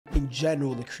in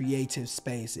general, the creative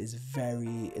space is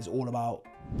all about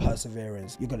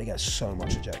perseverance. You're gonna get so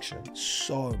much rejection.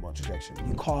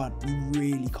 You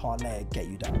really can't let it get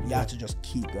you down. You have to just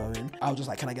keep going. I was just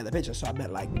like, can I get the picture? So I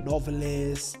met like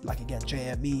novelists, like again,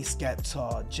 JME,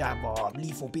 Skepta, Jammer,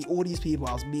 Lethal Beat, all these people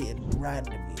I was meeting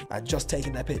randomly and just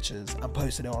taking their pictures and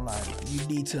posting it online. You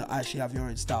need to actually have your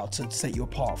own style to set you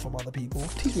apart from other people.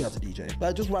 Teach me how to DJ.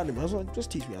 Like just randomly, I was like,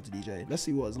 just teach me how to DJ. Let's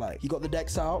see what it's like. He got the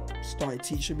decks out, started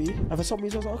teaching me. And for some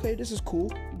reason I was like, okay, this is cool.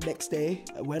 Next day,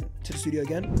 I went to the studio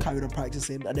again, carried on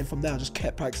practicing, and then from there I just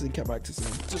kept practicing.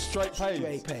 Just straight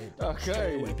paid.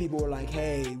 Okay. People were like,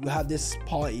 hey, we have this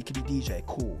party, can you DJ?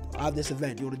 Cool. I have this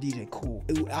event, you want to DJ? Cool.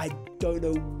 I don't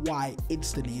know why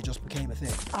instantly it just became a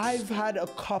thing. I've had a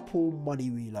couple money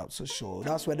relapse for sure.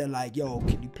 That's when they're like, yo,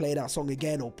 can you play that song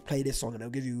again or play this song, and they'll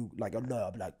give you like a no.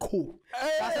 I'll be like, cool. Hey!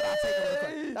 That's when I'll take a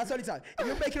request. That's the only time. If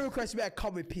you're making a request, you better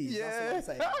come with peace. Yeah. That's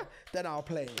what I'm saying. Then I'll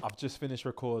play it. I've just finished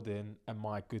recording and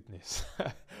my goodness,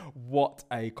 what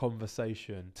a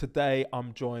conversation. Today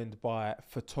I'm joined by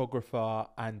photographer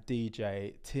and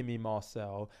DJ Timi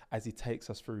Marcel as he takes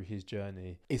us through his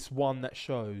journey. It's one that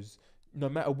shows no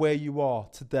matter where you are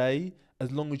today,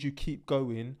 as long as you keep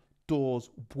going, doors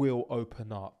will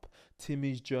open up.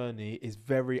 Timi's journey is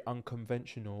very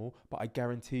unconventional, but I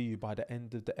guarantee you by the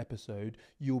end of the episode,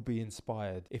 you'll be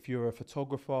inspired. If you're a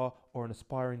photographer or an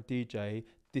aspiring DJ,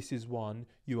 this is one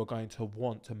you are going to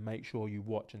want to make sure you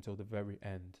watch until the very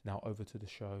end. Now over to the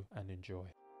show and enjoy.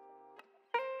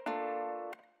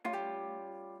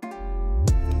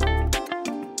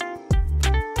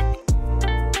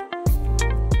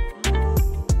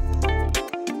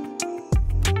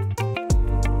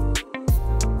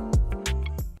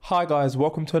 Hi guys,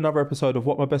 welcome to another episode of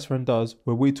What My Best Friend Does,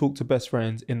 where we talk to best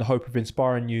friends in the hope of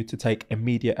inspiring you to take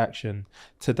immediate action.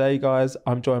 Today guys,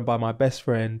 I'm joined by my best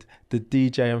friend, the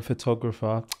DJ and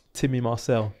photographer, Timi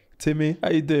Marcel. Timi,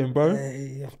 how you doing, bro?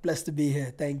 Hey, blessed to be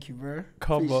here. Thank you, bro.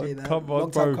 Come on, Long bro.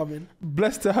 time coming.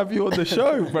 Blessed to have you on the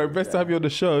show, bro. Blessed to have you on the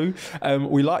show.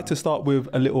 We like to start with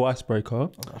a little icebreaker.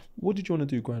 Okay. What did you want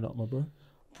to do growing up, my bro?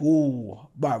 Ooh,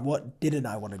 bro, what didn't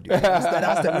I want to do?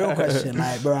 That's the real question.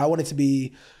 Like, bro, I wanted to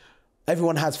be...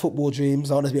 Everyone has football dreams.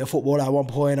 I wanted to be a footballer at one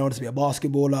point. I wanted to be a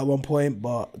basketballer at one point,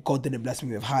 but God didn't bless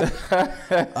me with height.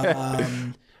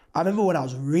 I remember when I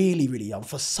was really, really young,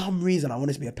 for some reason, I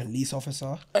wanted to be a police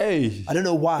officer. Hey. I don't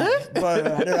know why.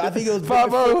 I think it was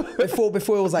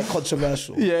before it was like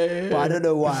controversial. Yeah. But I don't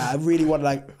know why. I really wanted,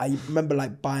 like, I remember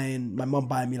like my mum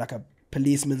buying me like a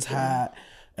policeman's hat.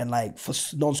 And like for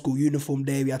non-school uniform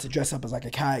day, we had to dress up as like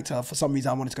a character. For some reason,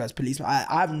 I wanted to go as policeman.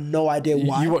 I have no idea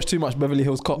why. You watch too much Beverly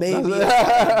Hills Cop. Maybe.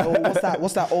 What's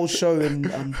that old show in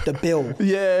The Bill?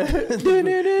 Yeah.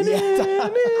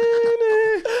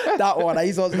 That one. I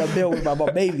used to watch The Bill with my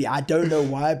mom. Maybe. I don't know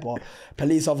why, but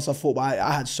police officer thought. But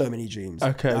I had so many dreams.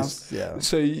 Okay. Yeah.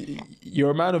 So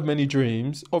you're a man of many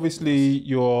dreams. Obviously,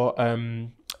 you're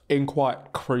in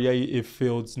quite creative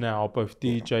fields now, both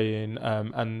DJing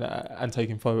and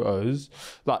taking photos.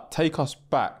 Like, take us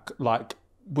back. Like,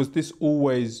 was this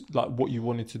always like what you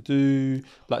wanted to do?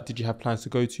 Like, did you have plans to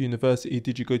go to university?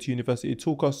 Did you go to university?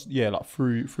 Talk us, like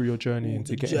through your journey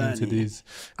into getting into these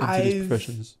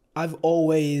professions. I've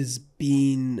always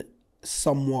been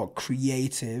somewhat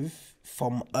creative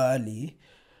from early.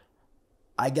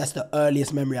 I guess the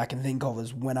earliest memory I can think of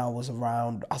is when I was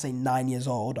around, I'll say 9 years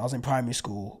old. I was in primary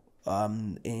school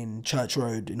in Church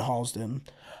Road in Harlesden.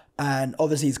 And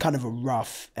obviously it's kind of a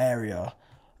rough area.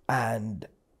 And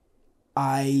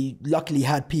I luckily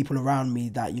had people around me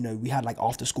that, we had like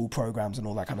after school programs and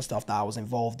all that kind of stuff that I was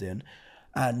involved in.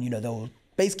 And, they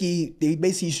basically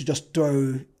used to just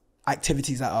throw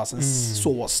activities at us and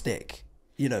saw what stick,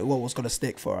 what was going to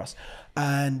stick for us.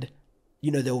 And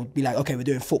they'll be like, okay, we're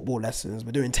doing football lessons,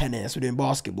 we're doing tennis, we're doing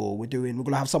basketball, we're going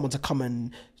to have someone to come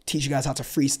and teach you guys how to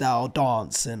freestyle,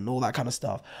 dance, and all that kind of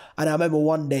stuff. And I remember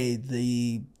one day,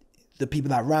 the people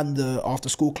that ran the after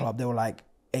school club, they were like,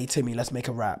 hey, Timi, let's make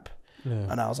a rap. Yeah.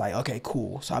 And I was like, okay,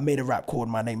 cool. So I made a rap called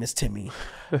My Name is Timi.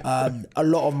 A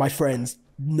lot of my friends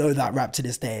know that rap to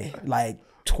this day, like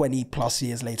 20 plus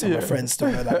years later, my friends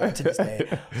still know that rap to this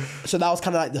day. So that was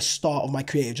kind of like the start of my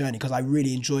creative journey, because I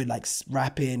really enjoyed like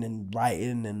rapping and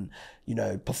writing and,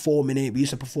 performing it. We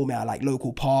used to perform it at like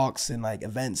local parks and like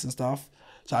events and stuff.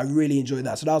 So I really enjoyed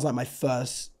that. So that was like my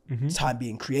first time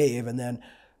being creative. And then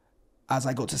as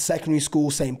I got to secondary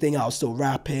school, same thing. I was still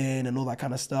rapping and all that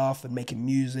kind of stuff and making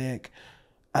music.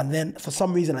 And then for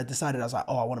some reason I decided, I was like,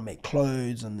 I want to make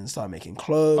clothes, and then started making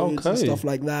clothes and stuff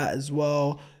like that as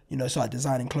well. Started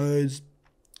designing clothes.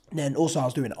 And then also I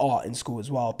was doing art in school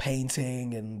as well,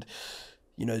 painting and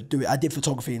you know, do it. I did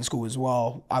photography in school as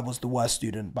well. I was the worst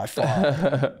student by far,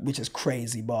 which is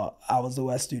crazy, but I was the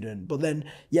worst student. But then,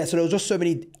 yeah, so there was just so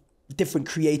many different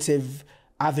creative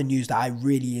avenues that I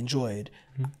really enjoyed.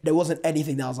 There wasn't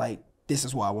anything that I was like, this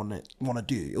is what I want to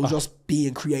do. It was just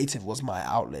being creative was my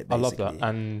outlet, basically. I love that.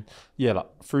 And yeah,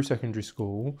 like through secondary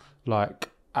school, like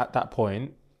at that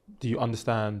point, do you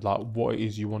understand like what it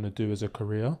is you want to do as a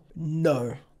career?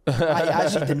 No. I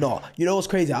actually did not. You know what's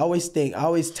crazy? I always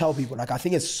tell people, like, I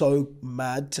think it's so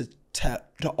mad to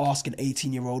ask an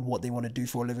 18-year-old what they want to do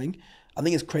for a living. I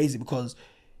think it's crazy because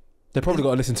they probably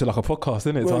got to listen to like a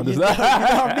podcast, innit? Well, to you know understand.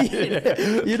 what I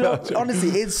mean? You know, honestly,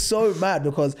 it's so mad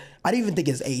because I don't even think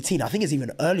it's 18. I think it's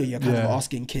even earlier you're kind of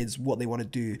asking kids what they want to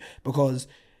do, because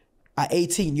at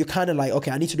 18, you're kind of like,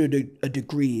 okay, I need to do a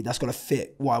degree that's going to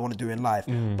fit what I want to do in life.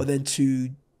 But then to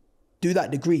do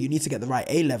that degree, you need to get the right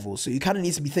A levels. So you kind of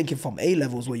need to be thinking from A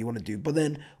levels what you want to do. But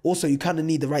then also you kind of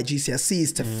need the right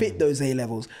GCSEs to fit those A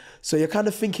levels. So you're kind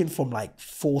of thinking from like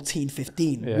 14,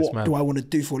 15, what do I want to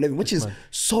do for a living? Which is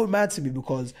so mad to me,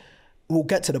 because we'll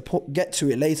get to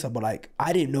it later. But like,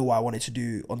 I didn't know what I wanted to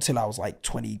do until I was like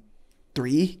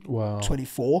 23,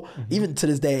 24. Even to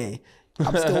this day,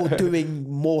 I'm still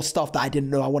doing more stuff that I didn't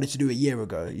know I wanted to do a year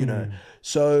ago, you know?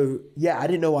 So yeah, I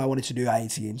didn't know what I wanted to do at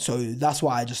 18. So that's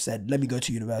why I just said, let me go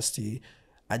to university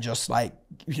and just like,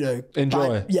 you know,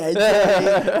 enjoy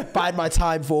bide my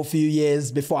time for a few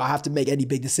years before I have to make any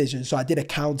big decisions. So I did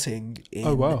accounting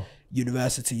in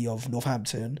University of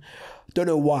Northampton. Don't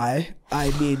know why.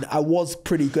 I mean, I was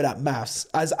pretty good at maths.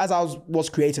 As I was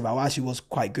creative, I actually was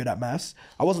quite good at maths.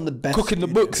 I wasn't the best. Cooking the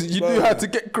books, you knew how to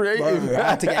get creative. Bro, I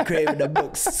had to get creative in the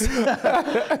books.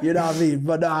 You know what I mean?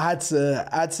 But no, I had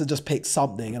to just pick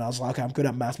something, and I was like, okay, I'm good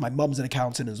at maths. My mum's an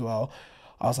accountant as well.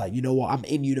 I was like, you know what? I'm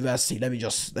in university. Let me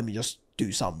just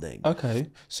do something. Okay,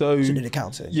 so you did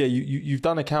accounting. Yeah, you've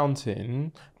done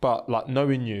accounting, but like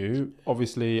knowing you,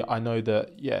 obviously, I know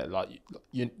that like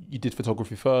you did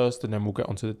photography first, and then we'll get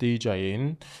onto the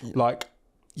DJing. Like,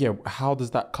 how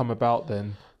does that come about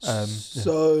then?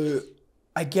 So,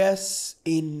 I guess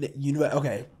in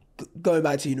university, going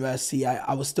back to university,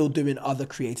 I was still doing other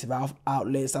creative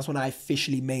outlets. That's when I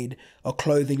officially made a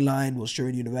clothing line. Was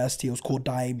during university. It was called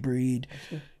Dying Breed.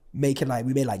 We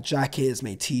made like jackets,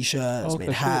 made t-shirts,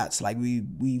 made hats. Like we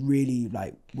really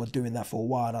like were doing that for a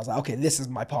while. And I was like, okay, this is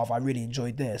my path. I really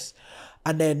enjoyed this.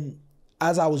 And then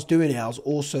as I was doing it, I was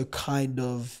also kind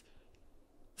of,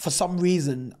 for some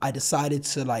reason, I decided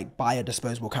to like buy a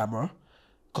disposable camera,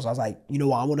 because I was like, you know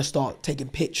what, I want to start taking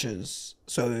pictures.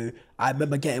 So I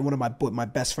remember getting one of my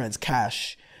best friends,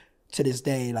 Cash. To this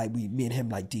day, like me and him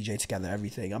like DJ together,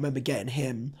 everything. I remember getting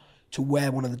him to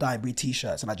wear one of the Dying Breed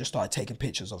t-shirts, and I just started taking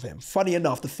pictures of him. Funny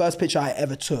enough, the first picture I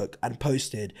ever took and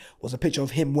posted was a picture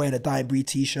of him wearing a Dying Breed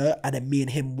t-shirt, and then me and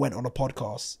him went on a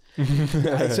podcast.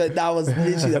 So that was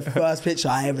literally the first picture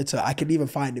I ever took. I can even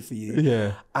find it for you.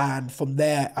 Yeah. And from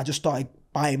there, I just started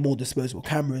buying more disposable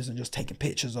cameras and just taking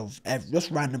pictures of just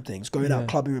random things, going out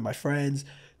clubbing with my friends,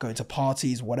 going to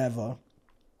parties, whatever.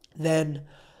 Then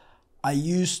I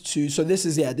used to, so this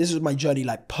is my journey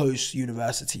like post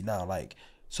university now, like,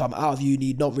 so I'm out of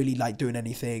uni, not really like doing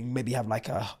anything, maybe have like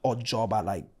a odd job at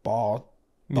like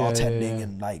bartending,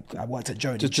 and like I worked at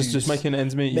Joe and just making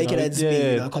ends meet,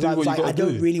 because I was like, I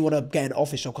don't really want to get an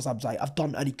office job, because I was like, I've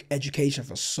done education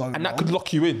for so long. And that could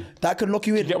lock you in. You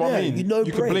get what I mean?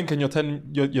 You could blink and you're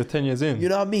 10 years in. You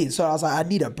know what I mean? So I was like, I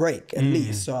need a break at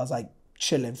least. So I was like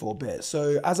chilling for a bit.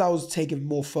 So as I was taking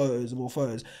more photos,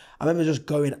 I remember just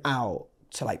going out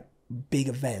to like big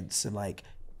events and like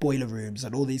boiler rooms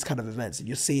and all these kind of events, and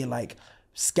you're seeing like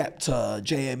Skepta,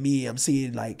 JME. I'm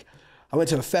seeing like, I went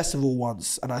to a festival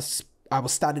once and I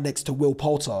was standing next to Will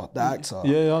Poulter, the actor.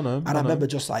 Yeah, I know. And I remember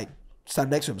just like standing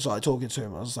next to him, started talking to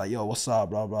him. I was like, yo, what's up,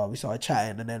 blah, blah. We started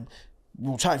chatting, and then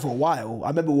we were chatting for a while. I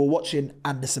remember we were watching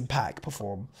Anderson .Paak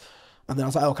perform. And then I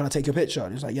was like, oh, can I take your picture? And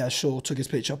he was like, yeah, sure. Took his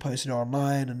picture, posted it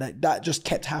online. And that just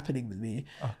kept happening with me,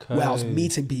 where I was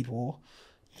meeting people.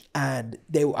 And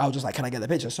I was just like, can I get the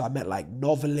picture? So I met like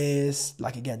novelists,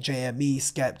 like again, JME,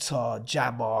 Skepta,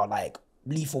 Jammer, like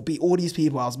Lethal Beat, all these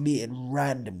people I was meeting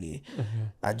randomly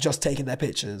and just taking their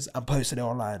pictures and posting it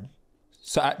online.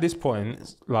 So at this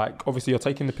point, like obviously you're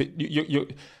taking the picture,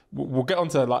 we'll get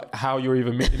onto like how you're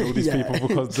even meeting all these people,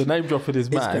 because the name dropping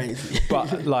is mad. Crazy.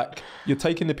 But like you're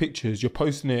taking the pictures, you're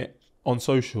posting it on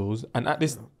socials, and at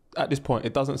this point,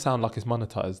 it doesn't sound like it's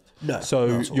monetized. No.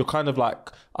 So you're kind of like,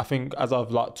 I think as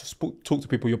I've like talked to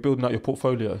people, you're building out your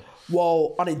portfolio.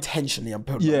 Well, unintentionally, I'm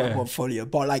building out my portfolio,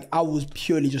 but like I was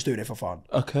purely just doing it for fun.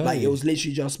 Okay. Like it was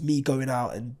literally just me going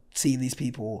out and seeing these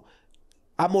people.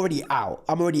 I'm already out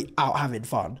having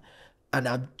fun.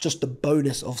 And just the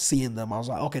bonus of seeing them, I was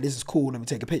like, okay, this is cool. Let me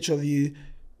take a picture of you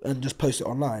and just post it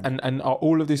online. And are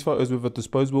all of these photos with a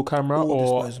disposable camera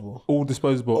All disposable. All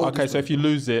disposable? All okay, disposable. so if you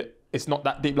lose it, it's not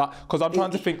that deep. Like, because I'm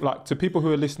trying to think, like, to people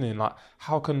who are listening, like,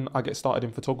 how can I get started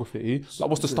in photography? Like,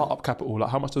 what's the startup capital? Like,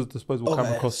 how much does a disposable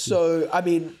camera cost you? So, I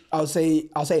mean, I'll say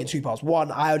in two parts.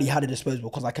 One, I already had a disposable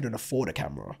because I couldn't afford a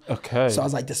camera. Okay. So I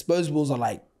was like, disposables are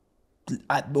like,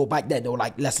 well, back then they were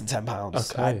like less than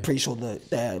 £10. Okay. I'm pretty sure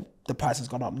the price has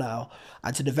gone up now.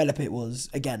 And to develop it was,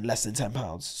 again, less than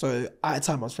 £10. So at a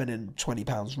time I was spending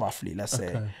 £20 roughly, let's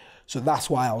say. So that's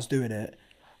why I was doing it.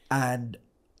 And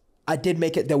I did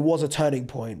make it, there was a turning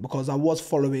point because I was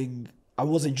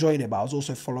enjoying it, but I was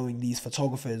also following these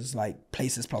photographers like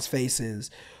Places Plus Faces,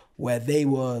 where they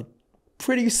were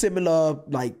pretty similar,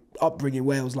 like upbringing,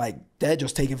 where it was like, they're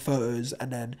just taking photos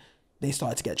and then they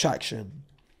started to get traction.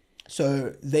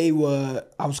 So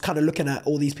I was kind of looking at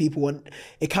all these people and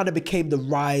it kind of became the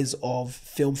rise of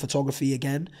film photography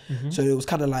again. So it was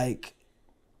kind of like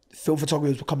film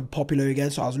photography was becoming popular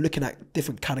again. So I was looking at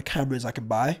different kind of cameras I can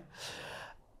buy.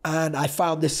 And I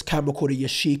found this camera called a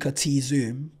Yashica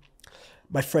T-Zoom.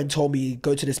 My friend told me,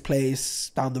 go to this place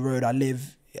down the road.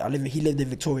 He lived in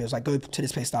Victoria. I was like, go to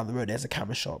this place down the road. There's a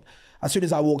camera shop. As soon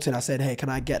as I walked in, I said, hey, can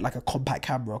I get like a compact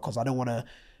camera? Because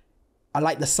I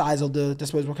like the size of the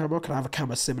disposable camera. Can I have a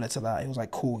camera similar to that? He was like,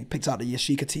 cool. He picked out the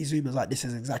Yashica T-Zoom. I was like, this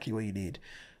is exactly what you need.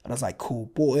 And I was like, cool.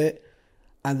 Bought it.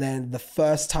 And then the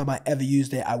first time I ever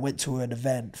used it, I went to an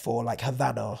event for like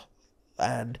Havana.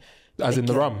 And as in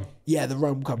the rum? Yeah, the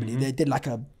rum company. They did like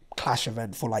a clash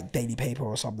event for like Daily Paper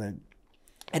or something.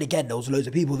 And again, there was loads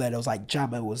of people there. There was like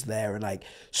Jammer was there and like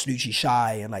Snoochie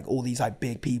Shy and like all these like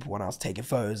big people, and I was taking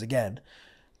photos again.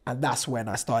 And that's when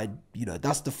I started,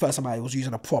 that's the first time I was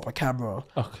using a proper camera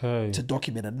to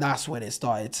document. And that's when it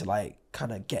started to like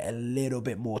kind of get a little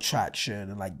bit more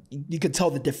traction. And like, you could tell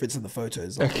the difference in the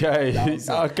photos. Like, okay.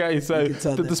 So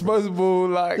the disposable,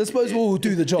 like... Disposable will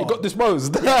do the job. It got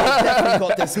disposed. Definitely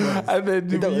got disposed. And then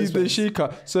you used the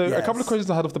Yashica. So a couple of questions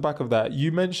I had off the back of that.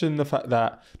 You mentioned the fact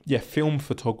that, film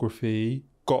photography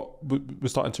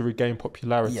was starting to regain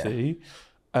popularity.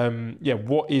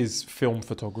 What is film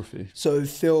photography? So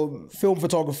film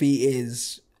photography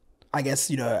is, I guess,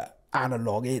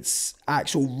 analog. It's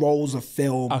actual rolls of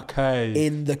film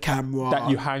in the camera that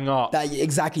you hang up.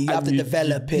 Exactly. You have to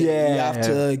develop it. You have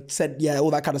to send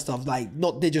all that kind of stuff. Like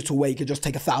not digital where you could just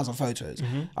take 1,000 photos.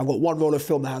 I've got one roll of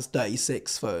film that has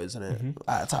 36 photos in it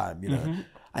at a time.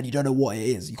 And you don't know what it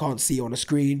is. You can't see it on a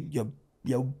screen.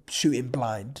 You're shooting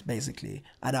blind, basically.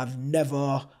 And I'll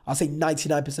say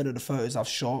 99% of the photos I've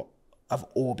shot have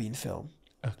all been film.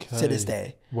 To this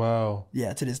day. Wow.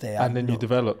 Yeah, to this day. And then you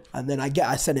develop. And then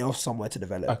I send it off somewhere to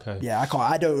develop. Yeah,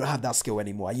 I don't have that skill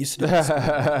anymore. I used to do that skill. I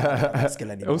don't have that skill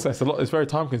anymore. Also, it's very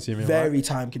time consuming. Very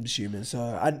time consuming. So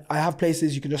I have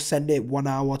places you can just send it 1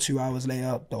 hour, 2 hours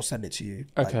later, they'll send it to you.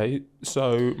 Okay,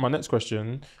 so my next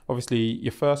question, obviously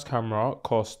your first camera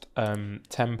cost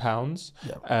 £10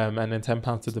 and then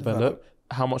 £10 to develop.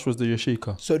 How much was the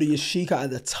Yashica? So the Yashica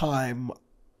at the time,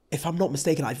 if I'm not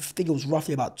mistaken, I think it was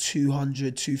roughly about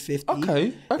 200, 250.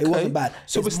 Okay. It wasn't bad.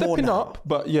 So we're stepping up,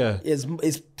 but yeah. It's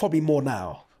probably more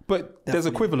now. But there's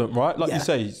equivalent, right? Like you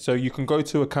say, so you can go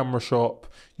to a camera shop,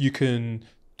 you can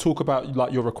talk about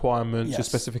like your requirements, your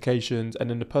specifications, and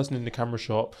then the person in the camera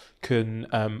shop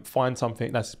can find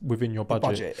something that's within your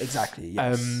budget. Exactly,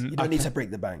 yes. You don't need to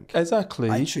break the bank. Exactly.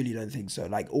 I truly don't think so.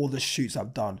 Like all the shoots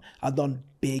I've done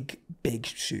big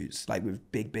shoots, like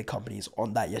with big companies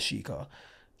on that Yashica.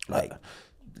 Like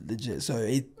legit. So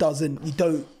you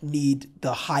don't need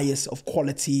the highest of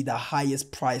quality, the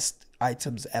highest priced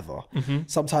items ever.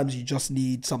 Sometimes you just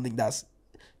need something that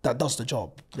does the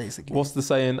job, basically. What's the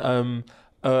saying?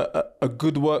 A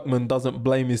good workman doesn't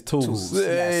blame his tools.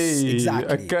 Yes,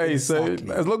 exactly. Okay, so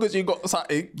as long as you got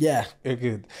something, you're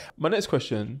good. My next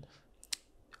question,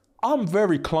 I'm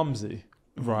very clumsy,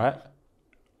 right?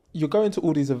 You're going to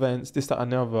all these events, this, that,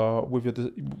 and the other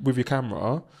with your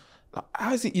camera. Like,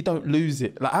 how is it you don't lose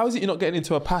it? Like, how is it you're not getting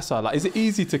into a passer? Like, is it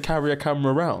easy to carry a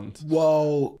camera around?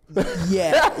 Well, no,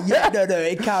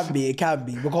 it can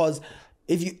be because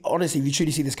if you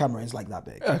truly see this camera, it's like that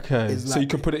big. Okay, so you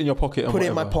can put it in your pocket. Put it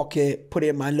in my pocket. Put it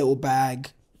in my little bag.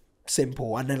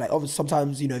 Simple. And then like obviously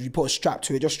sometimes if you put a strap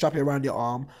to it, just strap it around your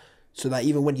arm, so that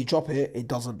even when you drop it, it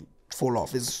doesn't fall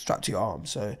off. It's strapped to your arm,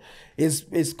 so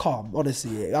it's calm.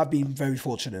 Honestly, I've been very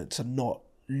fortunate to not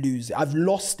lose it. I've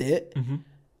lost it.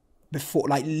 Before,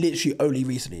 like literally only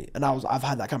recently, and I've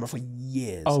had that camera for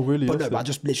years. Oh really? But I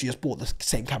just literally bought the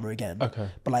same camera again. Okay.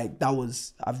 But like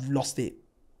I've lost it.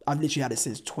 I've literally had it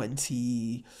since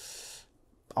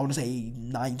I want to say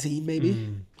 19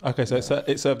 maybe. Okay, so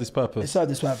it served this purpose. It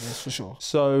served this purpose for sure.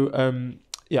 So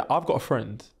yeah, I've got a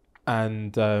friend,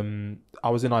 and I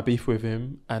was in Ibiza with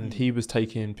him, and he was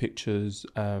taking pictures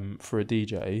for a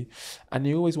DJ, and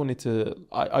he always wanted to.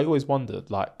 I always wondered,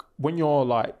 like, when you're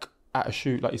like at a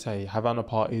shoot, like you say, Havana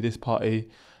party, this party,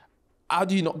 how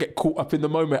do you not get caught up in the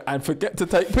moment and forget to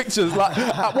take pictures? Like,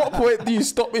 at what point do you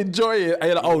stop enjoying it?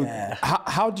 And you're like, oh,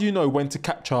 how do you know when to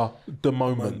capture the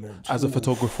moment as a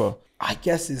photographer? I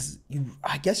guess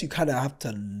you kind of have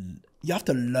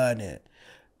to learn it.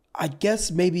 I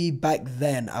guess maybe back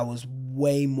then I was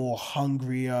way more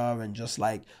hungrier and just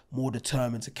like more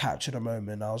determined to capture the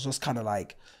moment. I was just kind of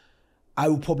like, I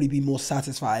would probably be more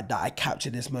satisfied that I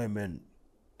captured this moment.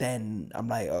 Then I'm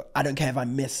like, I don't care if I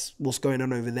miss what's going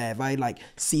on over there. If I like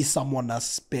see someone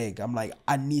that's big, I'm like,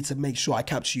 I need to make sure I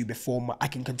capture you before I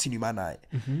can continue my night.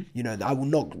 You know, I will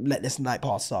not let this night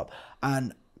pass up.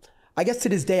 And I guess to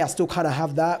this day, I still kind of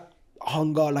have that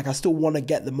hunger. Like, I still want to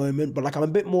get the moment, but like, I'm a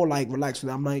bit more like relaxed with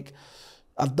it. I'm like,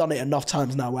 I've done it enough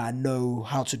times now where I know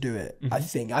how to do it. I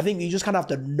think you just kind of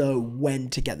have to know when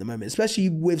to get the moment, especially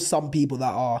with some people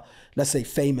that are, let's say,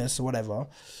 famous or whatever.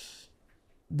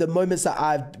 The moments that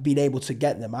I've been able to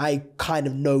get them, I kind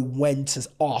of know when to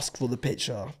ask for the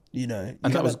picture, you know.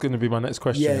 And that was going to be my next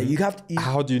question. Yeah, you have to.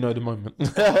 How do you know the moment?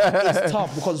 It's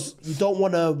tough because you don't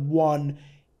want to,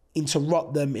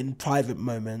 interrupt them in private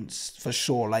moments, for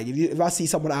sure. Like, if I see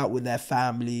someone out with their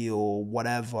family or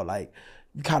whatever, like,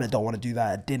 you kind of don't want to do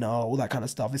that at dinner, all that kind of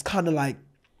stuff. It's kind of like,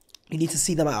 you need to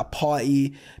see them at a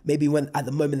party, maybe when at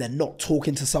the moment they're not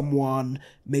talking to someone,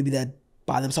 maybe they're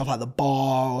by themselves at the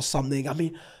bar or something. I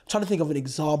mean, I'm trying to think of an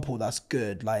example that's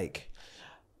good. Like,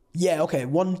 yeah, okay,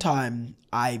 one time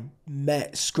I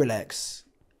met Skrillex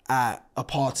at a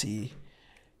party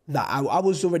that I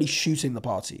was already shooting the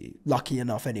party, lucky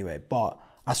enough anyway, but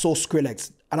I saw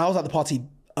Skrillex and I was at the party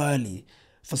early.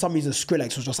 For some reason,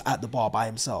 Skrillex was just at the bar by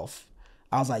himself.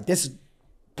 I was like, this is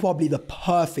probably the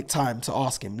perfect time to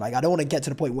ask him. Like, I don't want to get to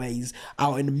the point where he's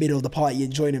out in the middle of the party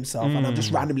enjoying himself and I'm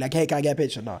just randomly like, hey, can I get a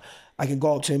picture? No, I can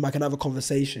go up to him, I can have a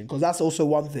conversation. Because that's also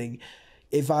one thing.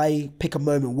 If I pick a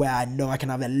moment where I know I can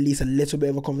have at least a little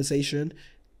bit of a conversation,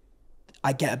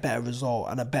 I get a better result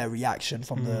and a better reaction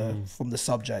from the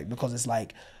subject, because it's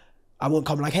like, I won't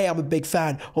come like, hey, I'm a big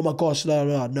fan. Oh my gosh,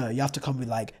 no. You have to come with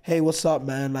like, hey, what's up,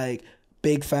 man? Like,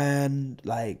 big fan,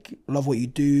 like, love what you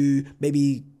do.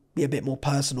 Maybe be a bit more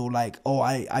personal, like, oh,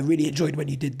 I really enjoyed when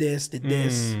you did this. And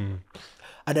then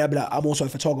I'll be like, I'm also a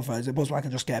photographer. Is it possible I can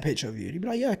just get a picture of you? And you'd be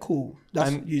like, yeah, cool.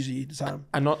 That's usually the time.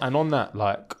 And on that,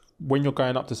 like, when you're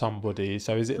going up to somebody,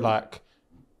 so is it like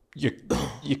your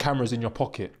camera's in your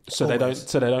pocket, so Always.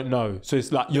 they don't know. So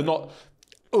it's like you're not.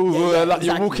 Exactly.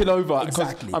 You're walking over.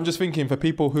 Exactly. I'm just thinking, for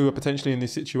people who are potentially in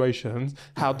these situations,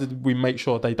 how did we make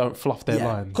sure they don't fluff their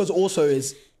lines? Because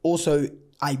also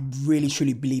I really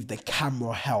truly believe the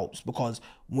camera helps, because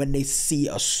when they see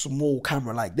a small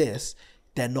camera like this,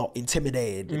 they're not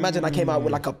intimidated. Imagine I came out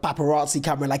with like a paparazzi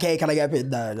camera, like, hey, can I get a bit?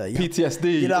 No,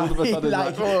 PTSD. you know, all of a sudden,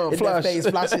 like, oh, in flash. their face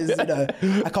flashes. You know,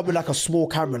 I come with like a small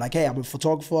camera, like, hey, I'm a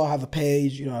photographer, I have a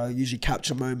page. You know, I usually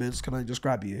capture moments. Can I just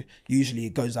grab you? Usually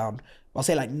it goes down. I'll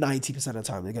say like 90% of the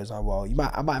time it goes down well.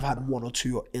 I might have had one or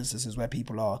two instances where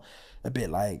people are a bit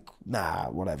like, nah,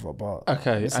 whatever. But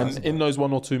okay, and in those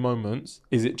one or two moments,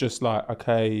 is it just like,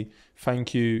 okay,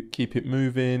 thank you, keep it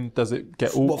moving? Does it get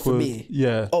awkward? What, for me?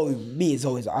 Yeah. Oh, me, it's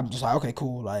always, I'm just like, okay,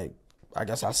 cool. Like, I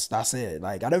guess that's it.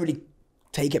 Like, I don't really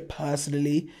take it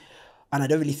personally, and I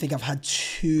don't really think I've had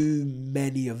too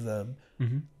many of them,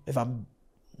 if I'm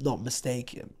not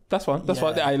mistaken. That's fine. That's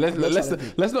fine. Hey,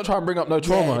 let's not try and bring up no Yeah,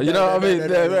 trauma. You know what I mean?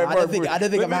 I don't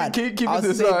think I've had. Keep I'll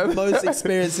this say aside. most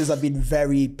experiences have been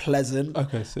very pleasant.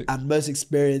 Okay, sick. And most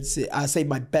experiences, I say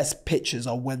my best pictures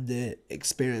are when the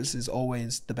experience is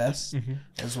always the best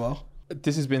as well.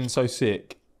 This has been so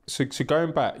sick. So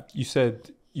going back, you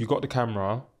said you got the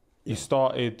camera. You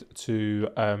started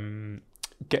to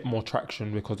get more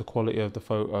traction because the quality of the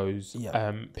photos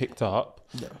picked up.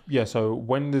 Yeah. So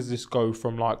when does this go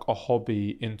from like a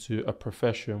hobby into a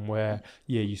profession where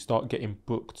you start getting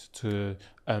booked to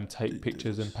take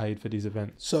pictures and paid for these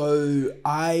events? So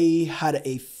I had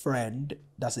a friend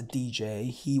that's a DJ.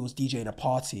 He was DJing a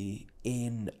party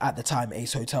in, at the time,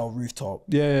 Ace Hotel rooftop.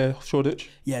 Yeah, Shoreditch.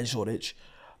 Yeah, in Shoreditch.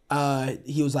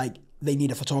 He was like, they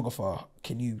need a photographer.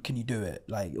 Can you do it?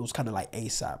 Like, it was kind of like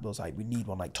ASAP. It was like, we need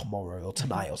one like tomorrow or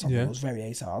tonight or something. Yeah. It was very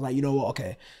ASAP. I was like, you know what?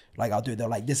 Okay, like, I'll do it. They're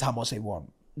like, this is how much they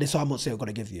want. This is how much they're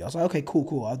gonna give you. I was like, okay,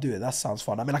 cool. I'll do it. That sounds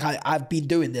fun. I mean, like, I've been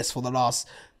doing this for the last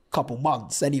couple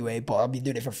months anyway, but I've been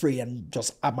doing it for free and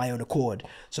just at my own accord.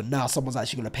 So now someone's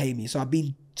actually going to pay me. So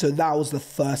that was the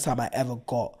first time I ever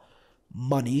got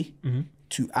money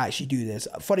to actually do this.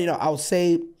 Funny enough, I'll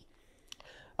say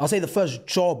the first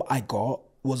job I got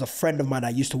was a friend of mine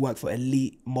that used to work for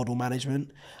Elite Model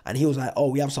Management. And he was like, oh,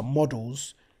 we have some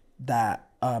models that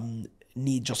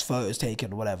need just photos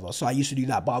taken or whatever. So I used to do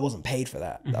that, but I wasn't paid for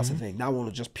that. That's the thing. That one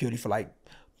was just purely for like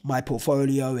my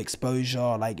portfolio,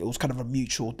 exposure. Like it was kind of a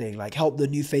mutual thing. Like help the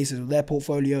new faces with their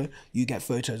portfolio. You get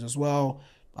photos as well.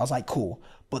 I was like, cool.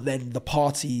 But then the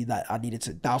party that I needed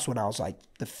to, that's when I was like,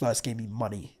 the first gave me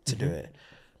money to do it.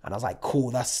 And I was like,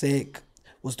 cool, that's sick.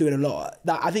 Was doing a lot.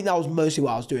 I think that was mostly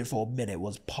what I was doing for a minute,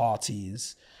 was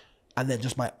parties and then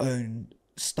just my own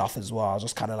stuff as well. I was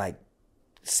just kind of like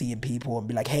seeing people and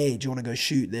be like, hey, do you want to go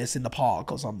shoot this in the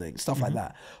park or something? Stuff like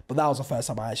that. But that was the first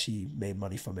time I actually made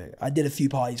money from it. I did a few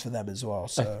parties for them as well.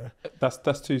 So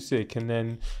that's too sick. And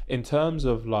then in terms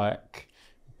of like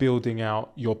building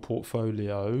out your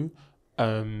portfolio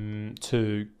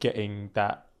to getting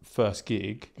that first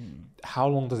gig, how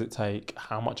long does it take?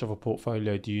 How much of a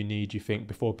portfolio do you need, you think,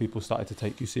 before people started to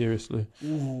take you seriously?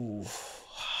 Ooh.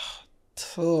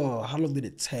 How long did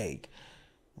it take?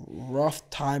 Rough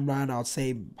timeline, I'd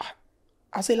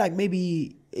say like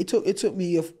maybe it took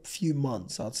me a few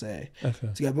months, I'd say,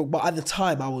 to get booked. But at the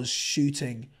time I was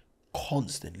shooting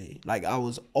constantly. Like I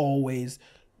was always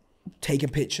taking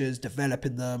pictures,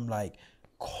 developing them like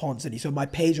constantly. So my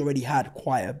page already had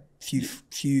quite a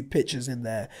few pictures in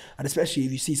there. And especially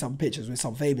if you see some pictures with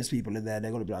some famous people in there,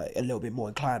 they're gonna be like a little bit more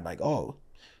inclined, like, oh,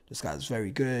 this guy's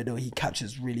very good, or he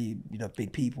captures really,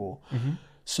 big people.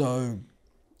 So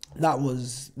that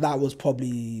was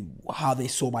probably how they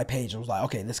saw my page. I was like,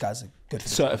 okay, this guy's a good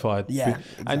certified. Yeah,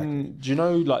 exactly. And do you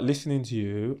know, like listening to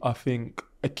you, I think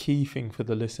a key thing for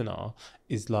the listener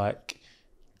is like,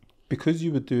 because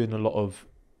you were doing a lot of,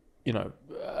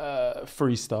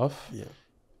 free stuff. Yeah.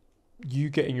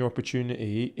 You getting your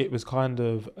opportunity, it was kind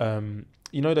of,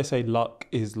 they say luck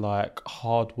is like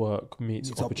hard work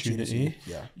meets opportunity.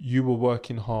 Yeah. You were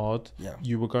working hard. Yeah.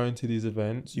 You were going to these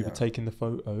events. You were taking the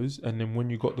photos. And then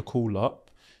when you got the call up,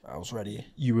 I was ready.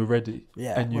 You were ready.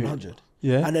 Yeah, and 100.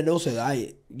 Yeah. And then also,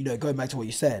 going back to what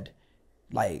you said,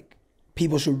 like,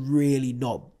 people should really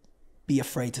not be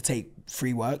afraid to take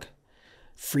free work.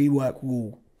 Free work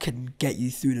can get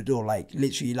you through the door. Like,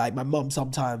 literally, like, my mum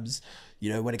sometimes,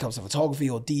 when it comes to photography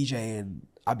or DJing,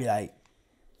 I'd be like,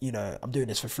 I'm doing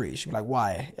this for free. She'd be like,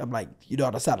 why? I'm like, you don't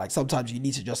understand. Like, sometimes you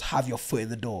need to just have your foot in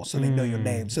the door so they know your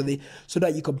name. So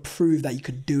that you can prove that you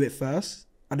can do it first.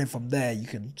 And then from there, you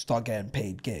can start getting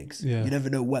paid gigs. Yeah. You never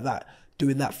know what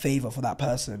doing that favor for that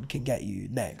person can get you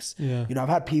next. Yeah. I've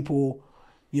had people,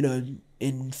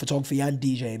 in photography and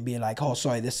DJing being like, oh,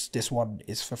 sorry, this one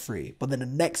is for free. But then the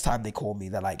next time they call me,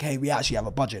 they're like, hey, we actually have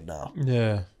a budget now.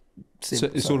 Yeah. So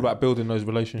it's all about building those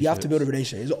relationships. You have to build a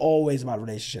relationship. It's always about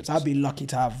relationships. I've been lucky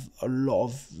to have a lot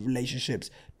of relationships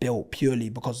built purely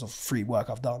because of free work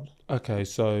I've done. Okay,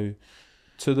 so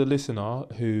to the listener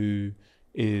who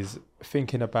is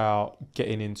thinking about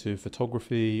getting into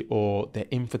photography, or they're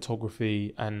in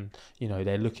photography and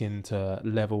they're looking to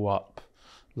level up,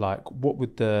 like what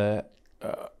would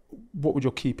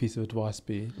your key piece of advice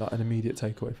be, like an immediate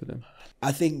takeaway for them?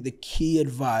 I think the key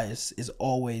advice is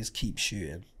always keep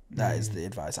shooting. That is the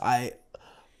advice.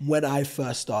 When I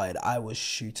first started, I was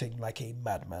shooting like a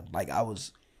madman. Like, I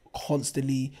was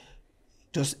constantly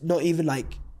just not even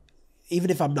like, even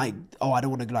if I'm like, oh, I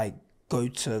don't want to like go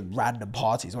to random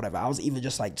parties or whatever. I was even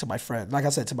just like to my friends, like I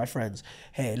said to my friends,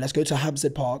 hey, let's go to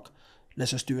Hampstead Park.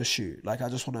 Let's just do a shoot. Like, I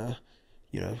just want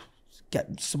to,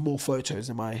 get some more photos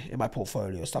in my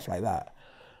portfolio, stuff like that.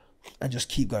 And just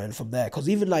keep going from there. Because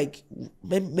even like,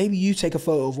 maybe you take a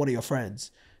photo of one of your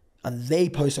friends and they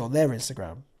post it on their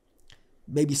Instagram.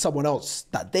 Maybe someone else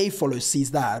that they follow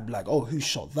sees that and be like, oh, who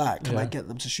shot that? Can I get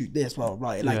them to shoot this? Well,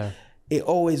 right. Like, it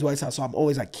always works out. So I'm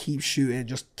always like, keep shooting,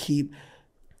 just keep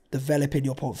developing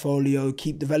your portfolio,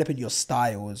 keep developing your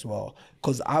style as well.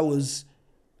 Because I was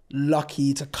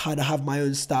lucky to kind of have my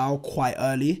own style quite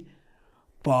early,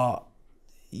 but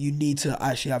you need to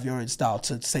actually have your own style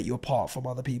to set you apart from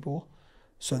other people.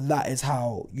 So that is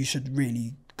how you should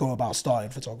really go about starting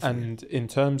photography. And in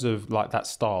terms of like that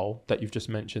style that you've just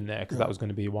mentioned there, because that was going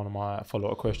to be one of my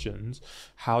follow-up questions,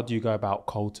 how do you go about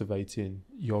cultivating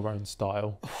your own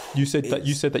style? You said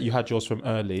that you had yours from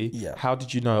early. Yeah. How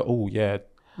did you know, oh yeah,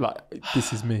 like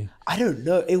this is me? I don't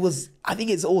know. I think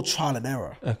it's all trial and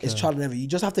error. Okay. It's trial and error. You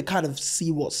just have to kind of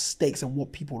see what sticks and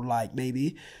what people like,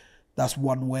 maybe. That's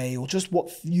one way, or just what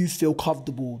you feel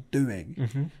comfortable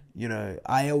doing.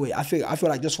 I feel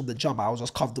like just from the jump, I was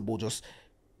just comfortable just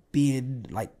being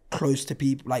like close to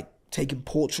people, like taking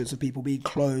portraits of people, being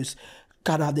close.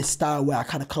 Kind of have this style where I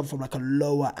kind of come from like a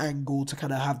lower angle to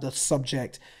kind of have the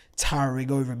subject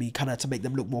towering over me, kind of to make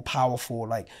them look more powerful.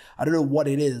 Like, I don't know what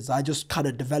it is. I just kind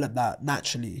of developed that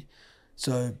naturally.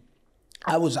 So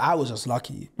I was just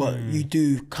lucky, but you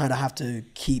do kind of have to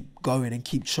keep going and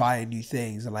keep trying new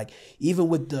things. And like, even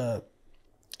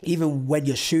when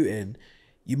you're shooting,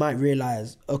 you might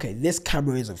realize, okay, this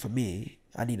camera isn't for me.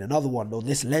 I need another one, or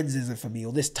this lens isn't for me,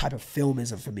 or this type of film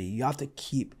isn't for me. You have to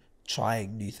keep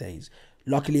trying new things.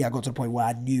 Luckily, I got to the point where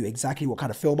I knew exactly what kind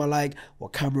of film I like,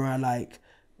 what camera I like,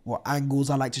 what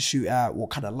angles I like to shoot at, what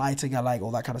kind of lighting I like,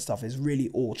 all that kind of stuff. It's really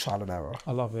all trial and error.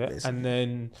 I love it. Basically. And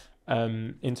then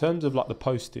in terms of like the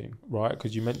posting, right?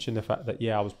 Because you mentioned the fact that,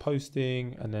 I was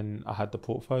posting and then I had the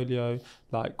portfolio.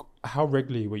 Like, how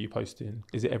regularly were you posting?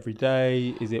 Is it every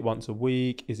day? Is it once a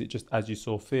week? Is it just as you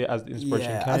saw fit, as the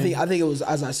inspiration came? I think it was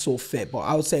as I saw fit, but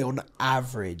I would say on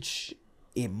average,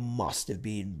 it must have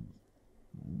been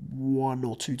 1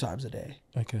 or 2 times a day.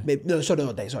 Okay. Maybe, no, sorry,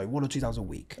 not a day. Sorry, 1 or 2 times a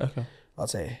week. Okay. I'd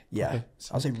say, yeah. Okay.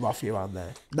 I'll say roughly around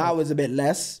there. Now it's a bit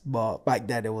less, but back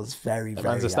then it was very, very...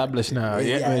 Man's established now.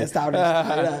 Yeah,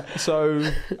 established. So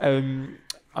I'm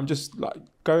just like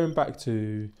going back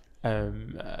to,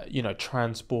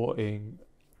 transporting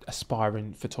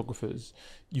aspiring photographers.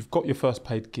 You've got your first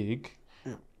paid gig.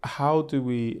 Yeah. How do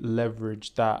we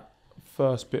leverage that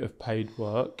first bit of paid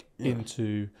work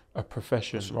into a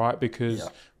profession, right? Because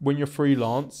when you're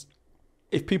freelance,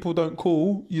 if people don't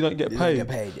call, you don't get paid.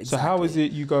 Exactly. So how is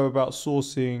it you go about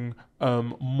sourcing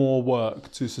more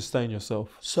work to sustain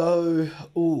yourself? So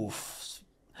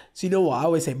you know what? I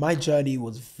always say my journey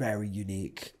was very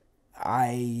unique.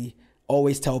 I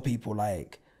always tell people,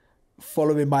 like,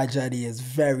 following my journey it's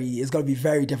going to be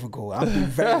very difficult. I've been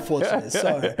very fortunate.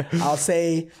 So I'll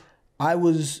say I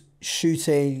was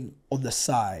shooting on the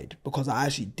side because I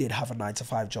actually did have a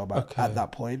 9-to-5 job at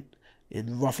that point.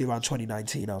 In roughly around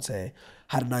 2019, I would say,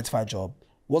 had a 9-to-5 job.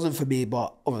 Wasn't for me,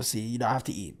 but obviously, I have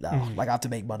to eat now. Like, I have to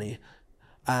make money.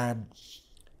 And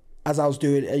as I was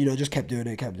doing, just kept doing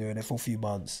it for a few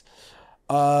months.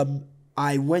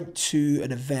 I went to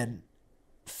an event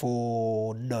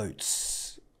for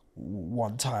Notes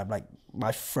one time. Like,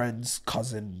 my friend's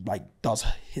cousin, like, does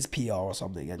his PR or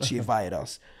something, and she invited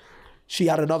us. She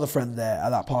had another friend there at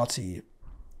that party.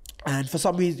 And for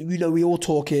some reason, we all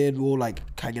talking, we all like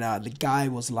hanging out. And the guy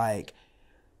was like,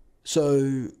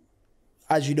 so,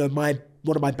 as you know,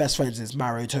 one of my best friends is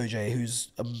Maro Toje,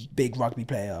 who's a big rugby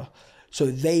player. So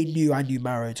they knew I knew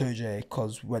Maro Toje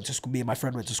because went to school. Me and my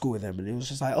friend went to school with him, and it was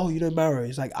just like, oh, you know Maro?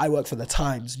 He's like, I work for the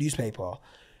Times newspaper.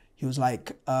 He was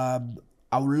like, I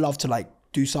would love to like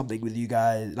do something with you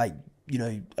guys, like,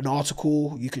 an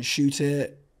article. You can shoot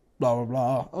it, blah blah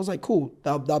blah. I was like, cool,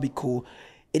 that'll be cool.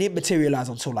 It didn't materialize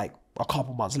until like a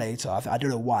couple months later. I don't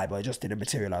know why, but it just didn't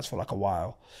materialize for like a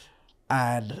while.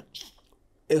 And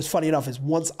it was funny enough, is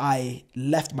once I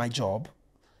left my job,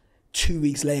 2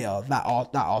 weeks later, that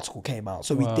article came out.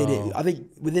 So we did it. I think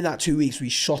within that 2 weeks, we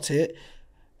shot it.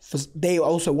 They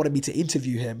also wanted me to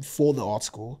interview him for the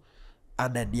article.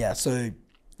 And then, so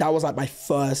that was like my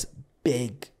first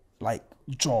big like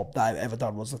job that I've ever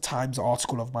done, was the Times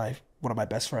article of one of my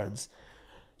best friends.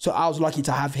 So I was lucky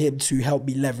to have him to help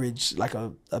me leverage like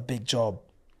a big job.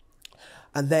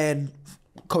 And then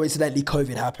coincidentally,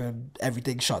 COVID happened,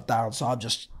 everything shut down. So I'm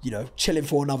just, chilling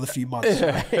for another few months,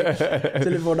 right?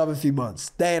 Chilling for another few months.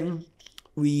 Then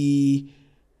we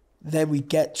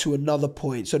get to another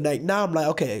point. So now I'm like,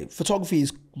 okay, photography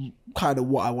is kind of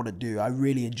what I want to do. I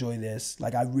really enjoy this.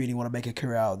 Like, I really want to make a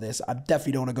career out of this. I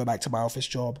definitely don't want to go back to my office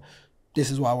job. This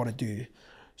is what I want to do.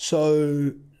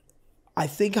 So I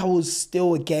think I was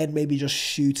still, again, maybe just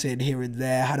shooting here and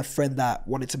there. I had a friend that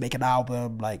wanted to make an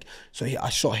album, like, so I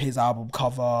shot his album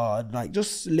cover and like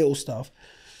just little stuff.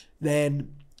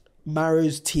 Then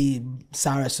Maro's team,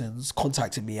 Saracens,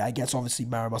 contacted me. I guess obviously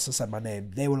Maro must have said my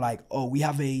name. They were like, oh, we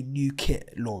have a new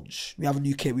kit launch. We have a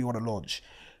new kit we want to launch.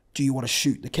 Do you want to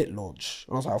shoot the kit launch?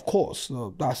 And I was like, of course.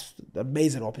 So that's an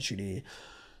amazing opportunity.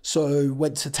 So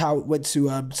went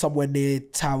to somewhere near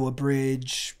Tower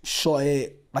Bridge, shot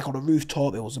it like on a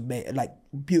rooftop. It was amazing, like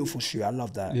beautiful shoot. I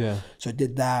love that. Yeah. So I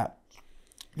did that.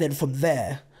 Then from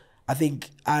there, I think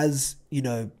as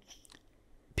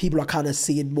people are kind of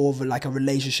seeing more of a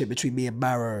relationship between me and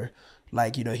Maro.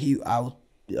 Like, a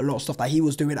lot of stuff that he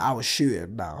was doing, I was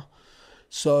shooting now.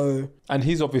 So, and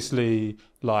he's obviously,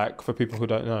 like, for people who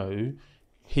don't know,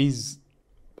 he's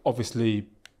obviously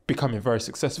becoming very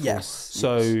successful. Yes.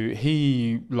 So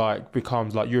he like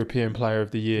becomes like European Player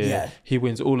of the Year. Yeah. He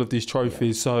wins all of these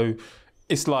trophies. Yeah. So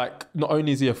it's like not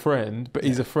only is he a friend, but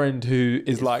he's a friend who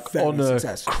is like very on a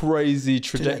successful crazy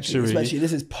trajectory. Especially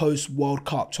this is post World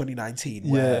Cup 2019,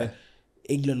 where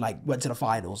England like went to the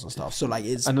finals and stuff. So like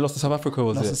it's and they lost to South Africa,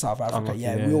 was it? lost to South Africa.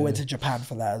 Unlucky, We all went to Japan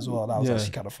for that as well. That was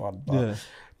actually kind of fun. But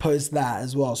post that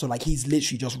as well. So like he's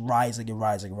literally just rising and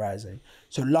rising and rising.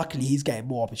 So luckily he's getting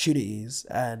more opportunities,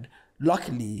 and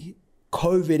luckily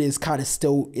COVID is kind of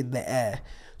still in the air.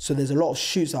 So there's a lot of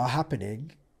shoots that are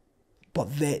happening,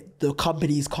 but the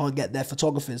companies can't get their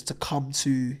photographers to come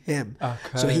to him. Okay.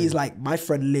 So he's like, my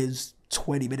friend lives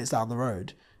 20 minutes down the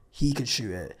road. He can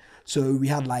shoot it. So we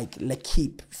had like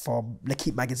L'Equipe from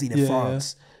L'Equipe magazine in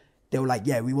France. They were like,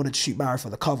 we wanted to shoot Maro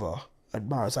for the cover. And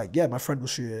Maro's like, my friend will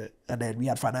shoot it. And then we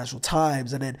had Financial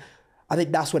Times. And then I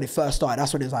think that's when it first started.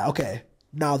 That's when it was like, okay,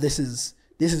 now this is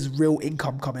real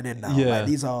income coming in now. Like,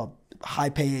 these are high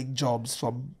paying jobs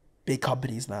from big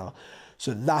companies now.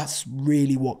 So that's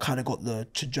really what kind of got the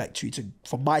trajectory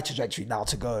from my trajectory now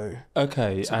to go.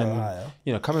 Okay. To go higher.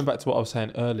 You know, coming back to what I was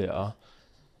saying earlier,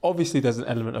 obviously there's an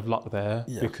element of luck there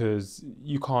because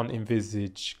you can't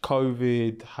envisage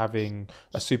COVID, having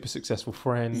a super successful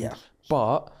friend,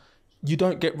 but you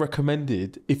don't get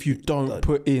recommended if you don't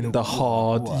put in the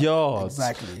hard yards.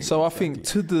 Exactly. So I think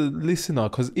to the listener,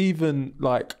 because even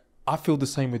like, I feel the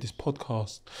same with this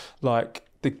podcast, like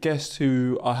the guests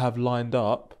who I have lined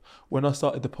up, when I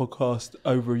started the podcast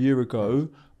over a year ago,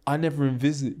 I never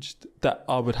envisaged that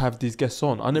I would have these guests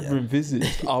on. I never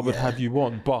envisaged I would have you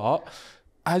on. But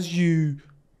as you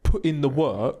put in the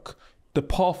work, the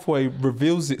pathway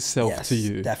reveals itself to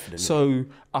you. Definitely. So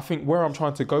I think where I'm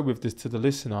trying to go with this to the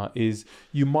listener is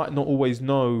you might not always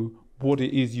know what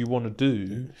it is you want to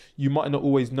do. You might not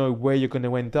always know where you're going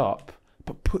to end up,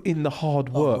 but put in the hard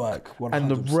work and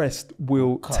the rest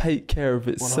will take care of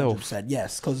itself. 100%,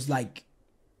 yes, because like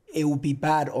it would be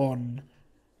bad on,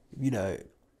 you know,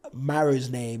 Maro's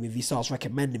name if he starts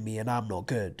recommending me and I'm not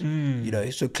good. You know,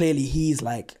 so clearly he's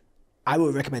like, I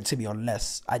won't recommend Timi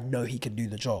unless I know he can do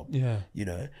the job. You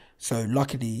know, so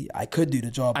luckily I could do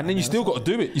the job. And then you still got to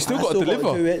do it. You still got to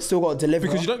deliver. Still got to deliver.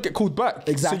 Because you don't get called back.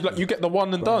 Exactly. So you get the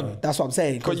one and done. That's what I'm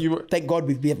saying. Thank God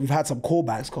we've had some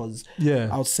callbacks, because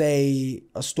I would say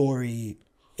a story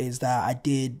is that I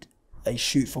did a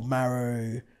shoot for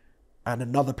Maro and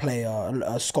another player,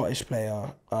 a Scottish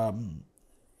player.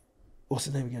 What's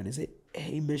his name again? Is it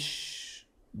Hamish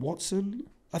Watson?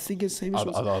 I think it's Hamish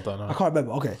Watson. I don't know. I can't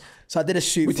remember. Okay. So I did a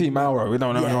shoot. We team Maro. We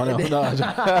don't know anyone else.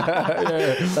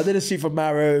 So I did a shoot for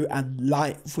Maro, and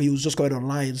he was just going on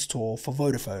Lions tour for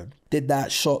Vodafone. Did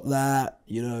that, shot that,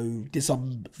 you know, did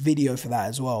some video for that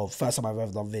as well. First time I've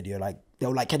ever done video. Like, they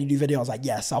were like, can you do video? I was like,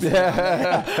 yes, I'll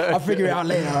figure it out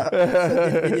later.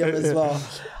 So did video as well.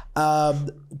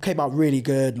 Came out really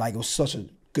good. Like, it was such a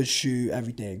good shoot,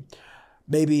 everything.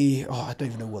 Maybe, I don't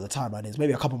even know what the timeline is.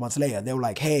 Maybe a couple months later, they were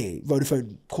like, hey,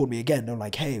 Vodafone called me again. They were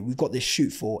like, hey, we've got this shoot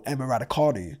for Emma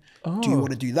Raducanu. Do you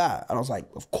want to do that? And I was like,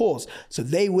 of course. So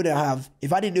they wouldn't have,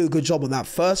 if I didn't do a good job on that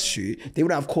first shoot, they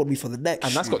wouldn't have called me for the next shoot.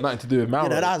 And that's got nothing to do with Maro. You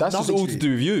know, that's just all to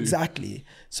do with you. Exactly.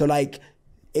 So like,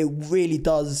 it really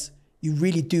does, you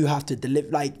really do have to deliver.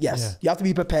 Like, yes, you have to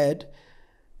be prepared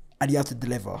and you have to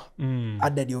deliver.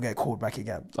 And then you'll get called back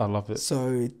again. I love it.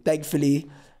 So thankfully,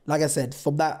 like I said,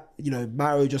 from that, you know,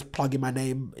 Maro just plugging my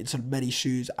name into many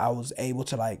shoes, I was able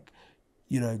to, like,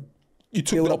 you know, you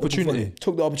took the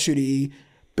opportunity,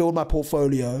 build my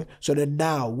portfolio. So then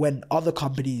now when other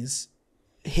companies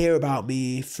hear about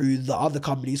me through the other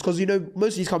companies, because, you know,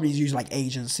 most of these companies use like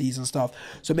agencies and stuff.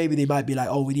 So maybe they might be like,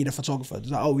 oh, we need a photographer. It's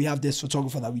like, oh, we have this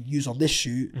photographer that we use on this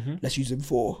shoot. Let's use him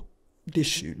for this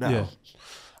shoot now. Yeah.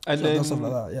 And so then, stuff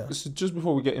like that, so just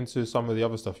before we get into some of the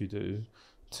other stuff you do,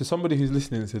 to somebody who's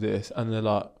listening to this and they're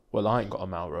like, well, I ain't got a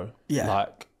Maro.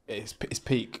 Like, it's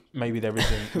peak. Maybe there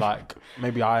isn't, like,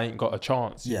 maybe I ain't got a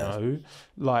chance, you know?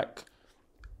 Like,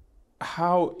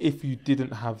 how, if you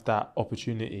didn't have that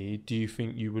opportunity, do you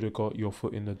think you would have got your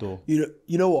foot in the door? You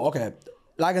know what? Okay.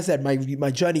 Like I said, my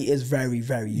journey is very,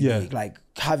 very unique. Like,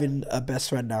 having a best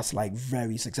friend that's like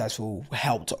very successful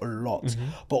helped a lot.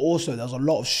 But also there's a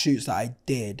lot of shoots that I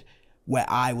did where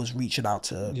I was reaching out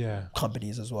to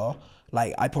companies as well.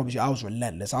 Like, I promise you, I was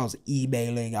relentless. I was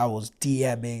emailing, I was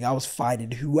DMing, I was finding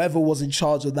whoever was in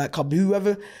charge of that company,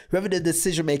 whoever the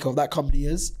decision maker of that company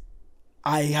is,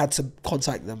 I had to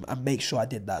contact them and make sure I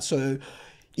did that. So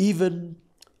even,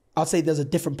 I'll say there's a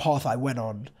different path I went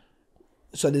on.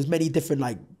 So there's many different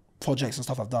like projects and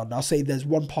stuff I've done. I'll say there's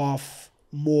one path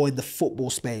more in the football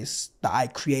space that I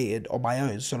created on my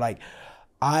own. So like,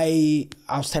 I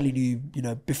was telling you, you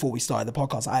know, before we started the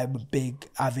podcast, I am a big,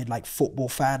 avid like football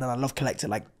fan, and I love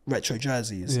collecting like retro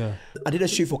jerseys. I did a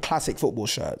shoot for classic football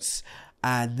shirts,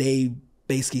 and they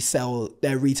basically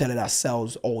they're a retailer that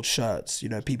sells old shirts. You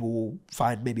know, people will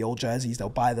find maybe old jerseys, they'll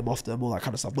buy them off them, all that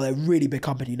kind of stuff. But they're a really big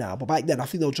company now. But back then, I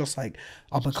think they were just like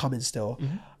up and coming still.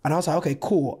 And I was like, okay,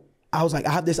 cool. I was like,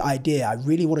 I have this idea. I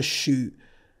really want to shoot.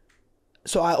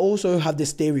 So I also have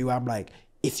this theory where I'm like,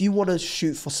 if you want to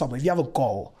shoot for someone, if you have a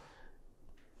goal,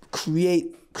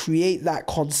 create that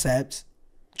concept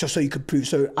just so you can prove.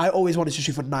 So I always wanted to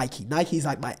shoot for Nike. Nike is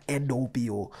like my end all be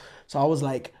all. So I was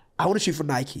like, I want to shoot for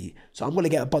Nike. So I'm going to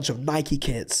get a bunch of Nike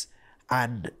kits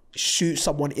and shoot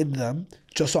someone in them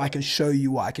just so I can show you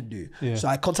what I can do. Yeah. So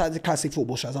I contacted Classic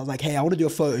Football Shirts. I was like, hey, I want to do a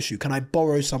photo shoot. Can I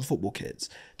borrow some football kits?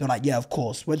 They're like, yeah, of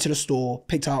course. Went to the store,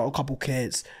 picked out a couple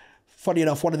kits. Funny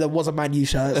enough, one of them was a Man U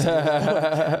shirt. So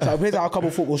I picked out a couple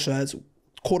football shirts,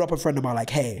 called up a friend of mine like,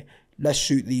 hey, let's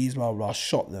shoot these, blah, blah, blah,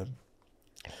 shot them.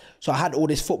 So I had all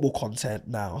this football content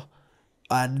now.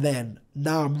 And then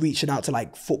now I'm reaching out to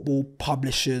like football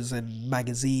publishers and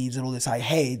magazines and all this. Like,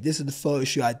 hey, this is the photo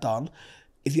shoot I've done.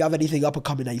 If you have anything up and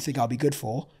coming that you think I'll be good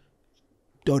for,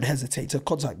 don't hesitate to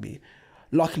contact me.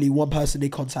 Luckily, one person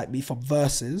did contact me from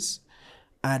Versus,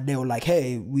 and they were like,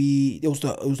 hey, it was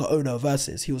the owner of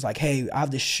Versus. He was like, hey, I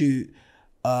have this shoot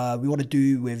we want to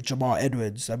do with Jamal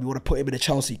Edwards, and we want to put him in a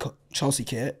Chelsea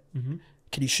kit.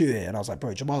 Can you shoot it? And I was like,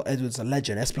 bro, Jamal Edwards is a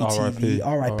legend. SPTV,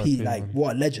 RIP, like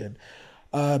what a legend.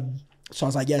 So I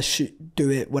was like, yeah, do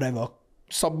it, whatever.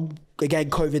 Again,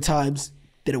 COVID times,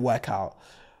 didn't work out.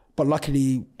 But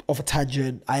luckily, off a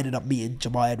tangent, I ended up meeting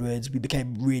Jamal Edwards. We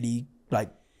became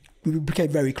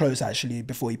very close actually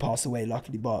before he passed away,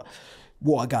 luckily, but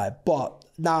what a guy. But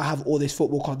now I have all this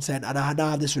football content and I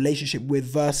now have this relationship with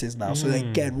Versus now. So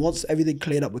again, once everything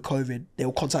cleared up with COVID, they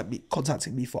were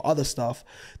contacting me for other stuff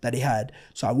that they had.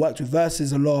 So I worked with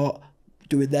Versus a lot,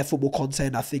 doing their football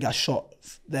content. I think I shot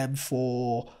them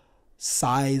for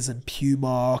Size and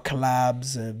Puma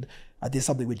collabs, and I did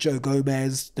something with Joe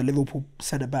Gomez, the Liverpool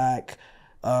centre-back.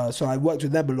 So I worked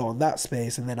with them a lot in that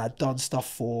space, and then I'd done stuff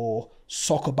for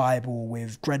Soccer Bible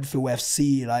with Grenfell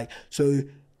FC. So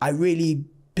I really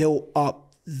built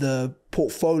up the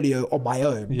portfolio on my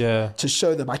own to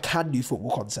show them I can do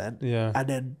football content, and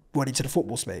then went into the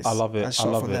football space. I love it. And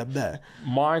shot for them there.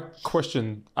 My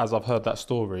question, as I've heard that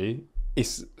story,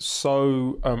 is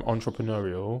so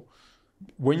entrepreneurial.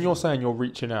 When you're saying you're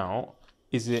reaching out,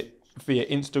 is it via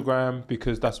Instagram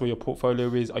because that's where your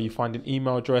portfolio is? Are you finding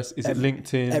email address? Is it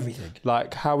LinkedIn? Everything.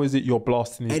 Like, how is it you're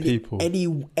blasting these people?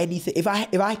 Anything. If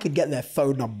I could get their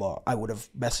phone number, I would have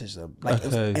messaged them. Like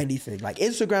anything. Like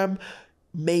Instagram,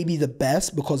 maybe the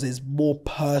best because it's more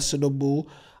personable,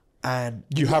 and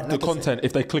you have the content.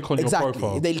 If they click on your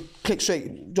profile, if they click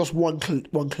straight, just one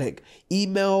click.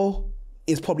 Email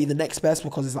is probably the next best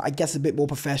because it's, I guess, a bit more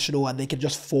professional and they can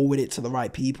just forward it to the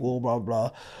right people, blah,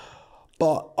 blah.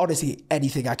 But honestly,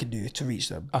 anything I can do to reach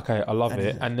them. Okay, I love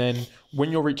it. And then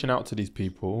when you're reaching out to these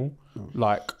people,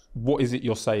 like, what is it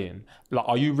you're saying? Like,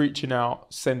 are you reaching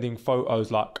out, sending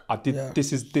photos like,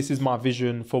 this is my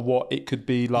vision for what it could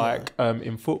be like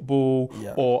in football,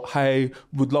 or hey,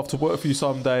 would love to work for you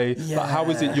someday. Like, how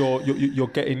is it you're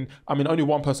getting? I mean, only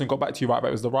one person got back to you, right? But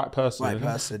it was the right person.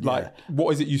 Like,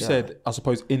 what is it you said? I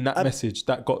suppose in that message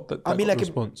that got that got the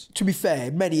response. To be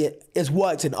fair, it's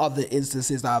worked in other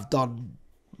instances that I've done,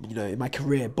 you know, in my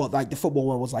career. But like the football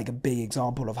one was like a big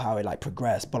example of how it like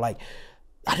progressed. But like,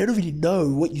 I don't really know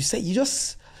what you say.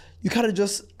 You kind of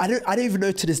just, I don't even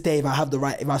know to this day if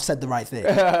I've said the right thing.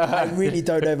 I really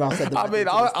don't know if I've said the right thing.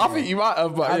 I think you might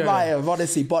have, but I might have,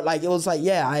 honestly. But like, it was like,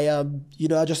 I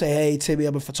just say, hey, Timmy,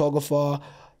 I'm a photographer,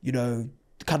 you know,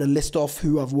 kind of list off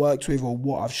who I've worked with or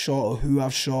what I've shot or who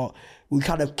I've shot. We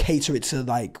kind of cater it to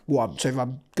like so if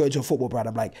I'm going to a football brand,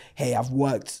 I'm like, hey, I've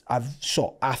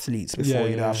shot athletes before,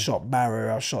 I've shot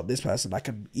Maro, I've shot this person. I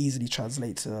can easily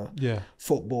translate to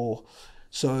football.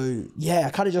 So I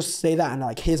kind of just say that and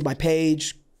like, here's my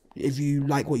page. If you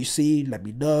like what you see, let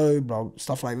me know, bro,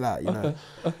 stuff like that, you know.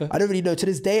 Okay. I don't really know. To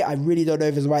this day, I really don't know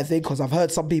if it's the right thing because I've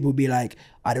heard some people be like,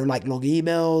 I don't like long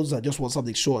emails. I just want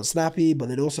something short and snappy. But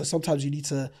then also sometimes you need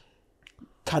to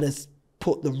kind of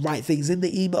put the right things in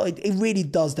the email. It really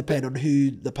does depend on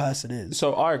who the person is.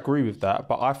 So I agree with that.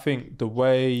 But I think the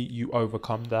way you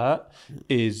overcome that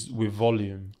is with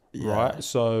volume. Right,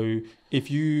 so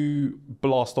if you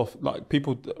blast off, like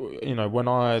people, you know, when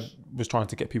I was trying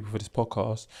to get people for this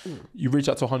podcast, you reach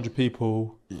out to 100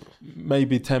 people,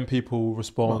 maybe 10 people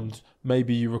respond,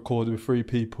 maybe you record with 3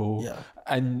 people,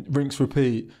 and rinse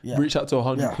repeat, reach out to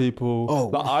 100 people. Oh,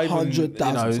 like I even, you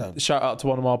know, shout out to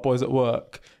one of my boys at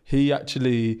work. He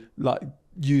actually like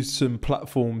used some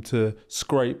platform to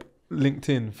scrape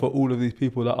LinkedIn for all of these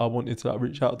people that I wanted to like,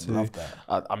 reach out to. Love that.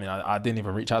 I didn't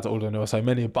even reach out to all of them. There were so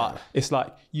many, but it's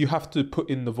like you have to put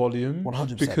in the volume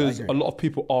 100%, because a lot of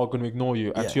people are going to ignore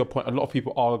you. And to your point, a lot of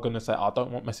people are going to say, I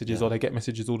don't want messages or they get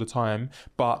messages all the time.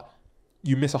 But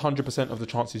you miss 100% of the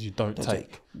chances you don't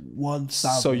take.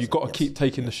 1,000%. So you got to keep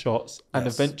taking the shots and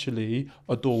eventually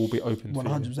a door will be open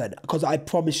 100%. Because I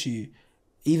promise you,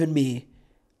 even me,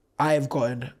 I have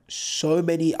gotten so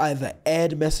many either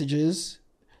aired messages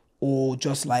or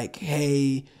just like,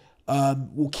 hey,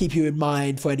 we'll keep you in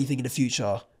mind for anything in the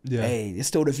future. Yeah. Hey, it's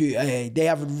still the future. Hey, they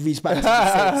haven't reached back to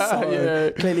me since,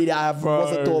 so clearly that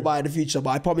wasn't thought about in the future. But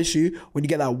I promise you, when you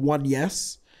get that one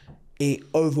yes, it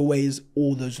overweighs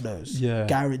all those no's. Yeah.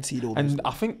 Guaranteed all those no's. And I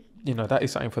think, you know, that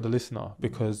is something for the listener,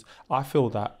 because I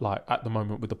feel that like at the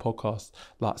moment with the podcast,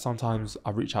 like sometimes I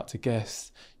reach out to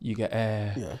guests, you get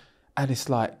air. Yeah. And it's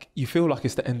like, you feel like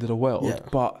it's the end of the world.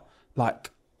 But like,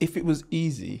 if it was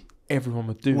easy, everyone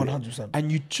would do 100%. It.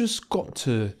 And you just got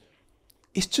to,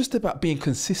 it's just about being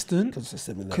consistent with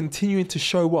that. Continuing to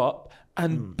show up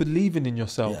and believing in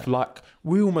yourself. Like,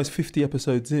 we're almost 50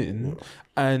 episodes in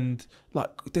and like,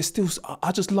 there's still,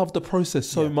 I just love the process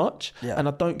so much and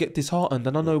I don't get disheartened.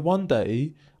 And I know one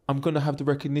day I'm going to have the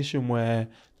recognition where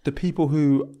the people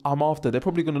who I'm after, they're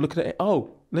probably going to look at it,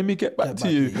 oh, let me get back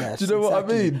to you. Yes, do you know what I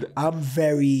mean? I'm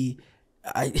very...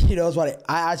 you know, it's funny.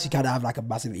 I actually kind of have like a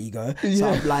massive ego, so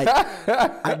I'm like,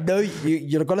 I know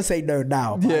you're gonna say no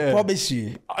now, but I promise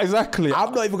you, exactly.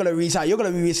 I'm not even gonna reach out. You're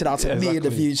gonna be reaching out to me in the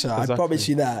future. Exactly. I promise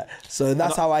you that. So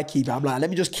that's how I keep it. I'm like,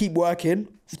 let me just keep working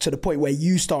to the point where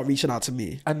you start reaching out to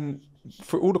me. And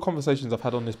for all the conversations I've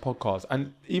had on this podcast,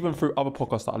 and even through other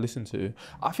podcasts that I listen to,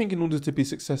 I think in order to be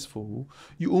successful,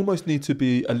 you almost need to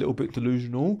be a little bit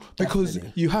delusional because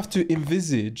you have to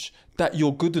envisage that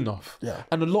you're good enough. Yeah.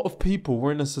 And a lot of people,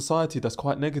 we're in a society that's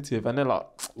quite negative and they're like,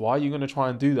 why are you going to try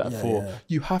and do that for? Yeah.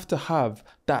 You have to have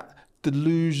that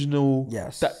delusional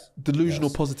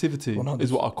positivity 100%.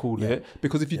 Is what I call it,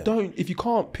 because if you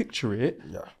can't picture it,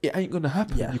 it ain't gonna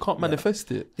happen. You can't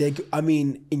manifest it. I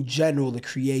mean, in general, the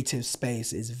creative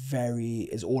space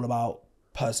is all about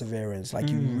perseverance. Like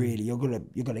you're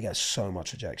gonna get so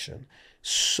much rejection.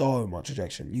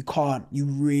 You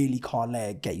really can't let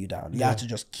it get you down. You have to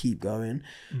just keep going.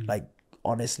 Like,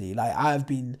 honestly, like I've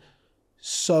been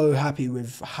so happy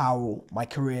with how my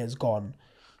career has gone.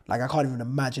 Like, I can't even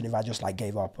imagine if I just like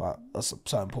gave up at a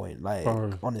certain point. Like,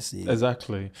 honestly.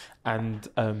 Exactly. And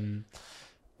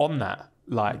on that,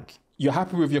 like, you're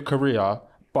happy with your career,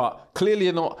 but clearly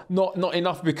you're not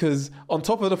enough, because on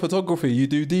top of the photography, you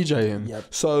do DJing. Yep.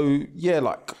 So yeah,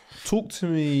 like, talk to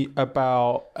me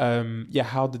about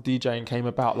how the DJing came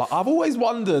about. Like, I've always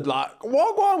wondered, like,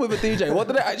 what go on with a DJ? What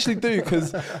did it actually do?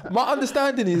 Because my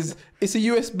understanding is it's a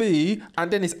USB and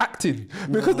then it's acting,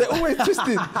 because they're always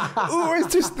twisted, always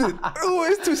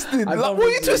twisted. Like, what are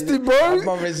you twisting, bro? I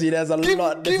promise you, there's a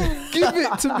lot. Give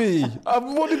it to me. I've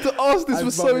wanted to ask this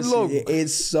for so long.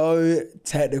 It's so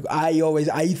technical. I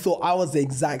thought I was the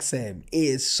exact same. It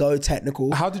is so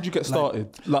technical. How did you get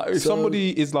started? Like, if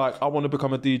somebody is like, I want to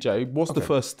become a DJ, what's the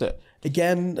first step?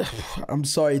 Again, I'm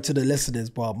sorry to the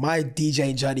listeners, but my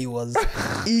DJing journey was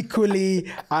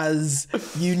equally as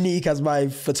unique as my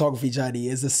photography journey.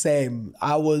 It's the same.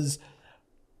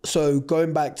 So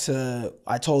going back to,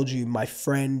 I told you my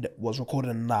friend was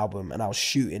recording an album and I was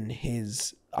shooting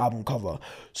his album cover.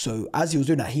 So as he was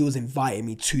doing that, he was inviting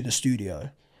me to the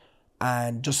studio.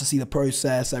 And just to see the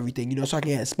process, everything, you know, so I can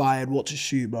get inspired, what to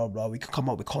shoot, blah, blah. We could come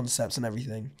up with concepts and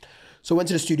everything. So I went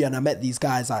to the studio and I met these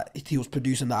guys that he was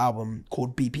producing the album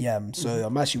called BPM. So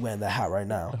I'm actually wearing their hat right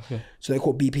now. Okay. So they're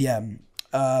called BPM.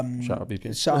 Shout out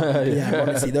BPM. Shout out BPM,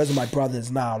 honestly. Those are my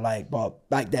brothers now. Like, but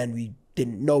back then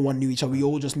no one knew each other. We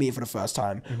all just meet for the first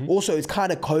time. Also, it's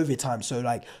kind of COVID time. So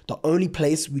like the only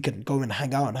place we could go and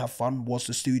hang out and have fun was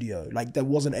the studio. Like there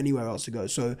wasn't anywhere else to go.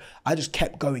 So I just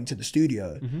kept going to the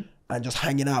studio and just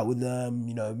hanging out with them,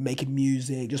 you know, making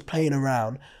music, just playing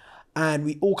around. And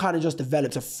we all kind of just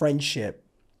developed a friendship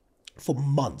for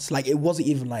months. Like, it wasn't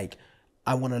even like,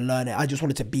 I want to learn it. I just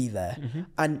wanted to be there.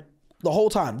 And the whole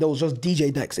time, there was just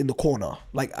DJ decks in the corner.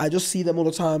 Like, I just see them all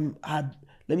the time. Let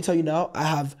me tell you now, I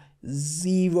had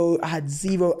zero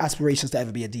aspirations to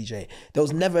ever be a DJ. There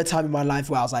was never a time in my life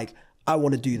where I was like, I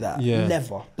want to do that.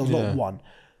 Never. There was not one.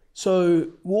 So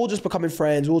we're all just becoming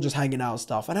friends. We're all just hanging out and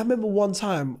stuff. And I remember one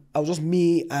time, I was just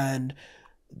me and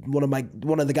one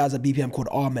of the guys at BPM called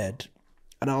Ahmed,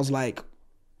 and I was like,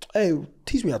 hey,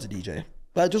 teach me how to DJ.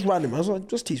 Like, just random. I was like,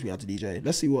 just teach me how to DJ.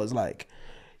 Let's see what it's like.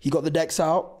 He got the decks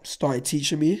out, started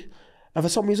teaching me. And for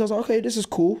some reason, I was like, okay, this is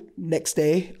cool. Next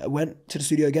day, I went to the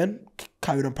studio again,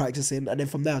 carried on practicing. And then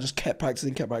from there, I just kept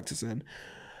practicing.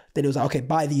 Then it was like, okay,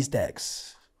 buy these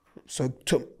decks. So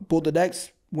bought the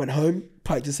decks, went home,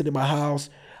 practiced it in my house,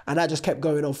 and that just kept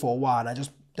going on for a while. And I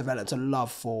just developed a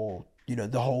love for, you know,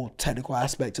 the whole technical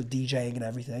aspect of DJing and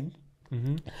everything.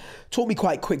 Taught me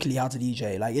quite quickly how to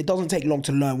DJ. Like, it doesn't take long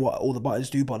to learn what all the buttons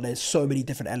do, but there's so many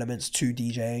different elements to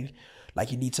DJing.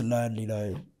 Like, you need to learn, you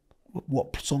know,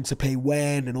 what songs to play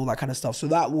when and all that kind of stuff.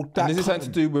 So and is this something to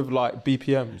do with like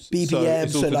BPMs?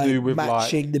 BPMs, so like do with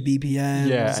matching like, the BPMs.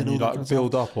 Yeah, and you like kind of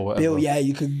build up or whatever.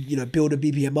 You can, you know, build a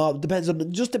BPM up. Depends on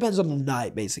the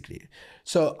night, basically.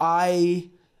 So I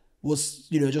was,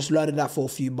 you know, just learning that for a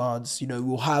few months. You know,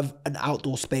 we'll have an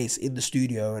outdoor space in the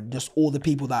studio, and just all the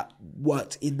people that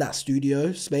worked in that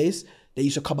studio space, they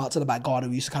used to come out to the back garden.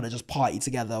 We used to kind of just party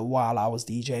together while I was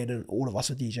DJing, and all of us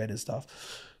were DJing and stuff.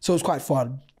 So it was quite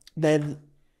fun. Then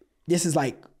this is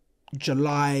like June,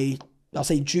 July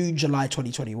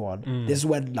 2021. This is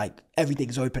when like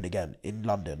everything's open again in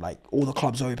London. Like all the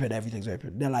clubs open, everything's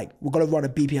open. They're like, we're going to run a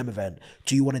BPM event.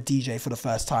 Do you want to DJ for the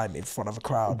first time in front of a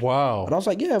crowd? Wow. And I was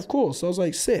like, yeah, of course. I was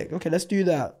like, sick. Okay, let's do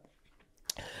that.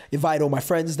 Invited all my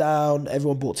friends down.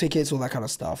 Everyone bought tickets, all that kind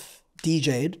of stuff.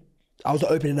 DJ'd. I was the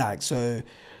opening act. So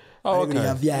not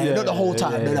the whole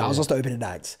time. I was just the opening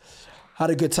act. Had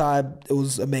a good time. It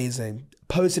was amazing.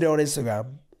 Posted it on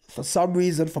Instagram. For some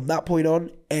reason, from that point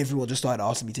on, everyone just started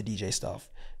asking me to DJ stuff.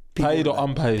 People paid or like,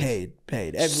 unpaid?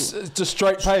 Paid. Just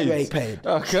straight paid? Straight paid.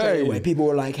 Okay. Straight away. People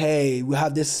were like, hey, we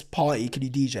have this party. Can you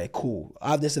DJ? Cool.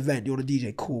 I have this event. You want to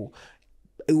DJ? Cool.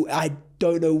 I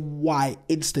don't know why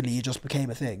instantly it just became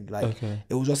a thing. Like,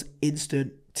 it was just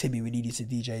instant, Timmy, we need you to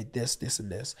DJ this, this,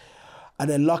 and this. And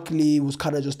then luckily, it was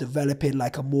kind of just developing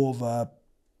like a more of a,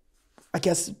 I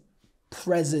guess,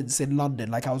 presence in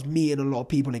London. Like I was meeting a lot of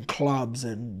people in clubs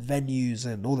and venues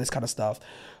and all this kind of stuff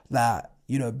that,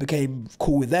 you know, became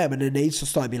cool with them. And then they just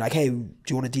started being like, hey, do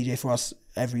you want to DJ for us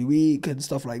every week and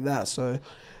stuff like that? So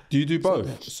do you do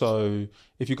both? So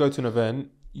if you go to an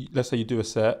event, let's say you do a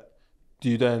set, do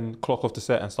you then clock off the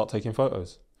set and start taking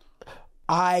photos?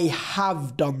 I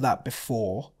have done that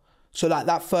before. So like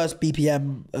that first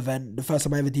BPM event, the first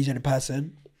time I ever DJed in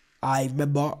person, I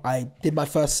remember I did my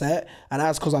first set, and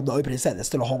that's because I'm the opening set. There's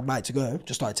still a whole night to go.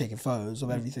 Just started taking photos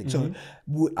of everything. So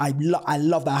I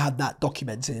love that I had that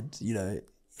documented, you know,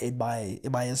 in my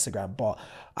Instagram. But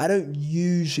I don't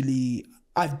usually.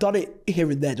 I've done it here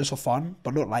and there just for fun,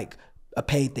 but not like a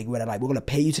paid thing where they're like, we're gonna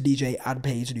pay you to DJ and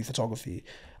pay you to do photography.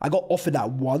 I got offered that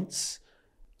once.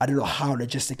 I don't know how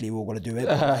logistically we were gonna do it.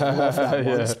 But like, I got offered that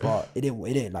once, but it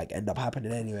didn't like end up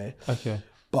happening anyway. Okay.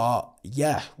 But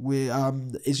yeah,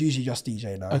 it's usually just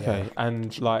DJ now. Okay, yeah.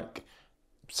 And like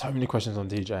so many questions on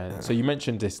DJing. So you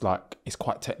mentioned this, like it's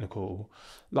quite technical.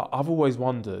 Like I've always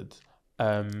wondered,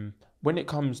 when it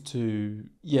comes to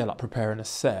like preparing a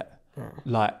set,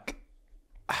 like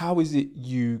how is it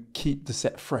you keep the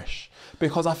set fresh?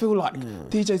 Because I feel like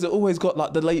DJs have always got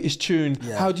like the latest tune.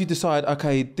 Yeah. How do you decide,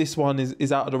 okay, this one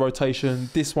is out of the rotation,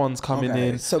 this one's coming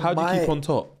in? So how do you keep on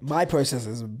top? My process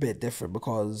is a bit different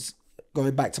because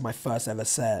going back to my first ever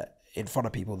set in front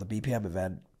of people, the BPM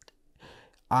event,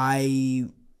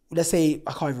 let's say,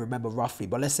 I can't even remember roughly,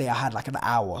 but let's say I had like an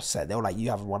hour set. They were like, you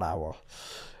have 1 hour.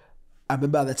 I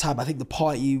remember at the time, I think the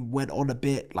party went on a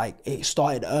bit, like it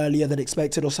started earlier than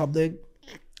expected or something.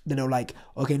 Then they were like,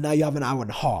 okay, now you have an hour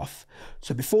and a half.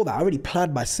 So before that, I already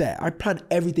planned my set. I planned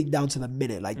everything down to the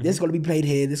minute. Like this is going to be played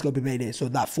here, this is going to be played here. So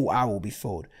that full hour will be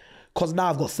filled. Because now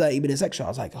I've got 30 minutes extra. I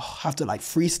was like, I have to like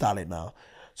freestyle it now.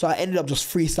 So I ended up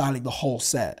just freestyling the whole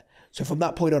set. So from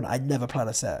that point on, I never plan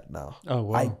a set now. Oh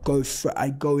wow! I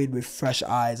go in with fresh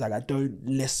eyes. Like I don't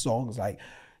list songs. Like,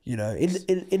 you know, in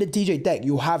a DJ deck,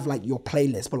 you'll have like your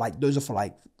playlist, but like those are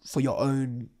for your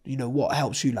own. You know, what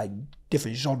helps you, like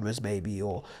different genres maybe,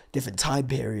 or different time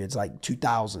periods, like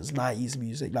 2000s, 90s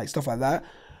music, like stuff like that.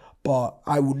 But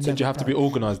I would. So you have to be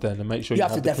organised then and make sure you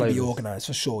have to definitely be organised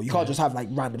for sure. You can't just have like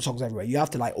random songs everywhere. You have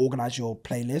to like organise your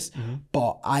playlist.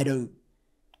 But I don't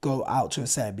go out to a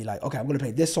set and be like, okay, I'm going to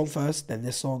play this song first, then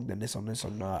this song, then this song, this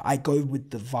song. No, I go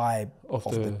with the vibe of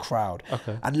the crowd.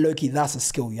 Okay. And low-key, that's a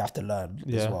skill you have to learn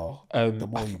as well, the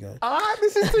more you go.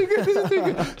 This is too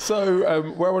good, So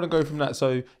where I want to go from that,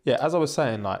 so yeah, as I was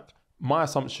saying, like, my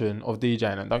assumption of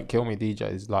DJing, and don't kill me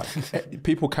DJs, like,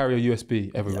 people carry a USB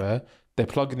everywhere, they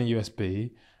plug in a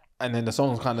USB, and then the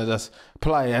songs kind of just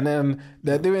play, and then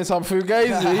they're doing some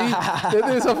fugazi.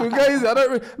 I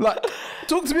don't like.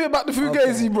 Talk to me about the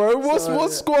fugazi, bro. What's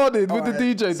squadded with the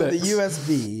DJ decks? So the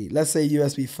USB, let's say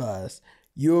USB first.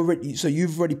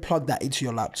 You've already plugged that into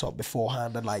your laptop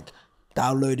beforehand and like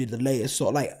downloaded the latest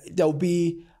sort. Like there'll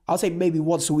be, I'll say maybe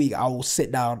once a week I will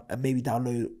sit down and maybe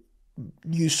download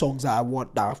new songs that I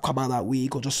want that have come out that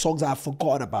week, or just songs that I've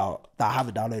forgotten about that I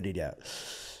haven't downloaded yet.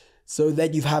 So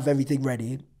then you have everything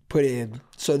ready, put it in.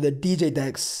 So the DJ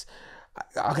decks,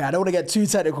 okay, I don't want to get too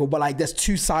technical, but like there's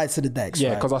two sides to the decks. Yeah,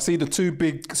 right? because I see the two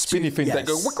big spinny things that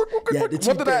go. Yeah,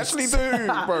 What did they actually do,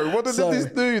 bro? What did this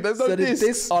do? There's no discs. The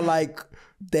discs are like,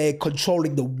 they're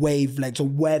controlling the wavelengths or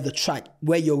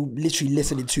where you're literally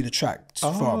listening to the track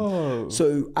from.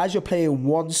 So as you're playing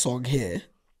one song here,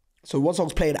 so one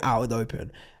song's playing out in the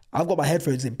open, I've got my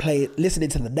headphones in, listening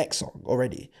to the next song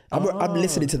already. I'm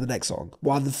listening to the next song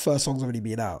while the first song's already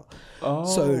been out.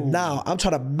 So now I'm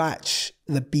trying to match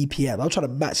the BPM. I'm trying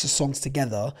to match the songs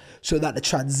together so that the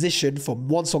transition from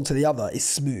one song to the other is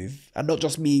smooth and not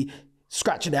just me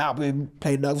scratching it out and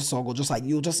playing another song, or just like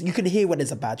you can hear when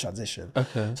there's a bad transition.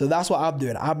 Okay. So that's what I'm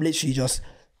doing. I'm literally just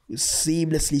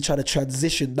seamlessly trying to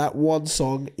transition that one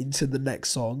song into the next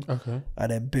song. Okay. And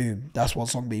then boom, that's one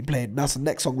song being played. That's the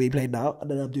next song being played now.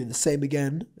 And then I'm doing the same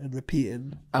again and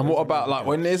repeating. And what about like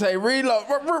when they say reload,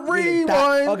 rewind?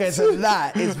 Okay, so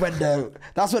that's when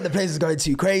the place is going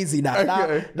too crazy now.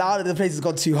 Okay. Now that the place has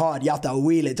gone too hard, you have to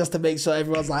wheel it just to make sure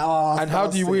everyone's like, oh. And how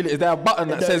do you wheel it? Is there a button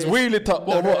that says wheel it up?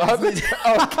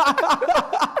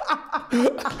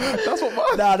 That's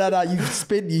what. No. You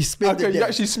spin okay, it. You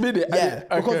actually spin it. Yeah,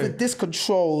 because this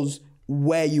controls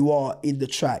where you are in the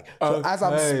track. So as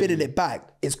I'm spinning it back,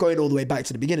 it's going all the way back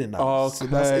to the beginning now. Okay.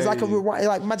 So it's like a rewind.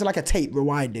 Like imagine like a tape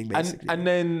rewinding, basically. And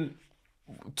then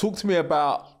talk to me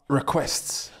about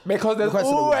requests, because there's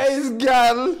always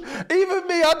gal. Even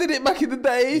me, I did it back in the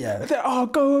day. Yeah. Said,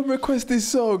 go and request this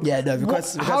song. Yeah, no,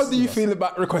 requests. How do you feel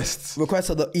about requests? Requests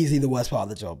are easily the worst part of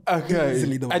the job. Okay.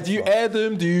 Easily the worst and do you part. air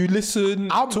them? Do you listen?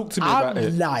 Talk to me about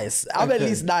it. I'm nice. I'm at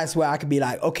least nice where I can be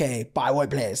like, okay, but I won't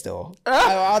play it still.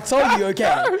 I'll tell you, okay.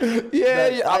 I'll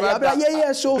be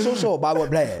like, sure, but I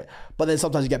won't play it. But then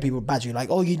sometimes you get people badgering like,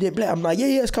 oh, you didn't play it. I'm like,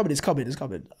 yeah, it's coming.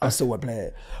 I still won't play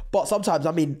it. But sometimes,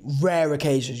 rare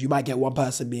occasions, you might get one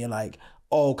person being like,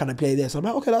 oh, can I play this? I'm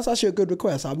like, okay, that's actually a good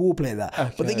request. I will play that.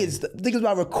 Okay. But the thing is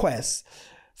about requests,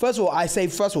 first of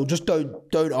all, just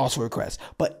don't ask for requests.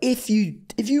 But if you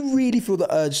really feel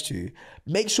the urge to,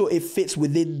 make sure it fits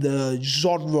within the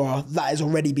genre that is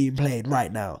already being played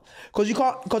right now. Because you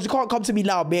can't come to me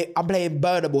now. I'm playing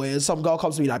Burna Boy, and some girl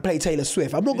comes to me like, play Taylor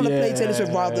Swift. I'm not gonna play Taylor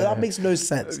Swift right now. That makes no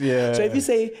sense. Yeah. So if I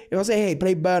say, hey,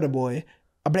 play Burna Boy.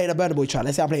 I'm playing a Burna Boy track.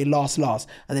 Let's say I'm playing Last.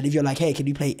 And then if you're like, hey, can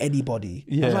you play Anybody?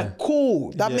 Yeah. I'm like,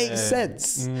 cool. That makes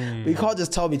sense. But you can't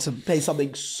just tell me to play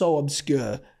something so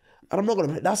obscure. And I'm not gonna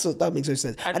play. That makes no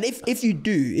sense. And if you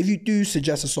do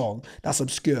suggest a song that's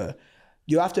obscure,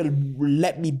 you have to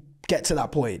let me get to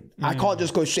that point. I can't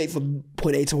just go straight from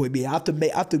point A to point B. I have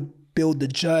to build the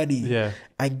journey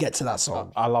and get to that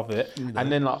song. I love it. You know? And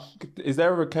then is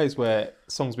there ever a case where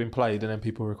song's been played and then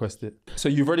people request it? So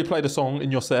you've already played a song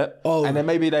in your set, and then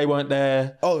maybe they weren't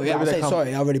there. Oh yeah,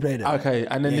 sorry, I already played it. Okay,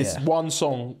 and then it's one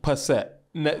song per set.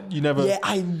 You never. Yeah,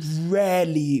 I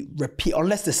rarely repeat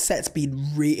unless the set's been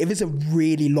if it's a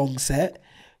really long set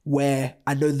where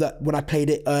I know that when I played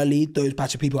it early, those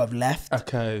batch of people have left.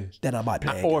 Okay, then I might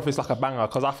play it. Or if it's like a banger,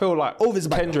 because I feel like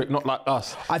Kendrick, not like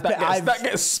us. That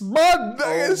gets spun.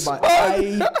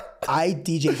 I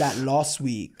DJ'd that last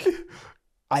week.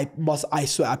 I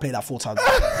swear I played that 4 times.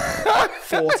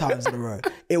 4 times in a row.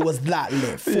 It was that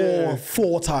lit.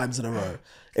 Four times in a row.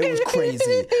 It was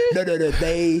crazy. No.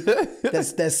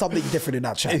 There's something different in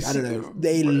that track. I don't know.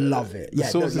 They love it. Yeah,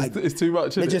 it's too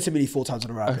much. Legitimately 4 times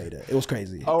in a row I played it. It was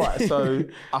crazy. All right, so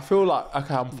I feel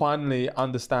like I'm finally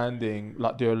understanding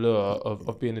like the allure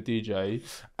of being a DJ.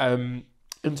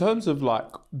 In terms of like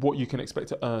what you can expect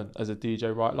to earn as a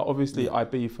DJ, right? Like obviously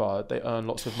Ibiza, they earn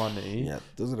lots of money. Yeah,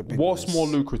 those are the big ones. What's more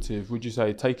lucrative, would you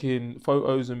say? Taking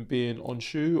photos and being on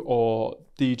shoot, or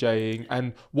DJing?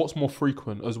 And what's more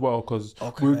frequent as well? Because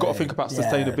we've got to think about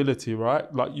sustainability,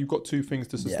 right? Like you've got 2 things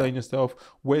to sustain yourself.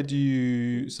 Where do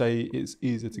you say it's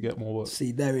easier to get more work?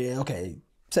 See,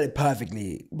 said it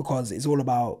perfectly, because it's all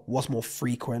about what's more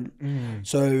frequent.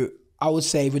 So I would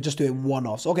say if we're just doing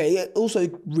one-offs. Okay, it also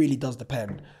really does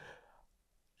depend.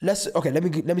 Let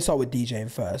me start with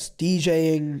DJing first.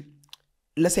 DJing,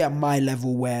 let's say at my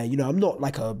level where, I'm not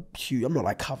like I'm not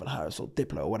like Calvin Harris or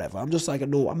Diplo or whatever. I'm just like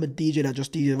I'm a DJ that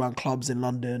just DJs around clubs in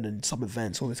London and some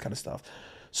events, all this kind of stuff.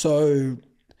 So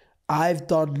I've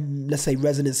done, let's say,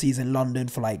 residencies in London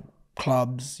for like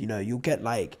clubs. You'll get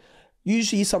like,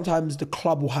 usually sometimes the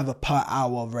club will have a per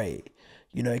hour rate.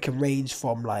 It can range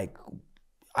from like,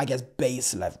 I guess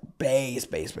base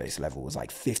level is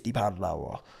like £50 an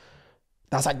hour.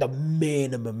 That's like the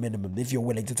minimum if you're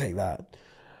willing to take that.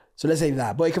 So let's say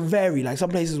that, but it can vary. Like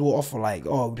some places will offer like,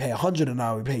 oh, we pay 100 an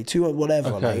hour, we pay 200, whatever.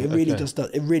 Okay, Like it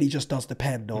really just does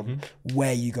depend on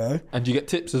where you go. And you get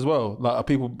tips as well. Like are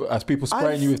people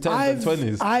spraying you with 10s and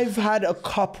 20s? I've had a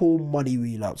couple money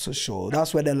wheel ups for sure.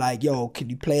 That's when they're like, yo,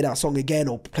 can you play that song again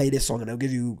or play this song? And they'll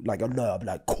give you like a no. I'll be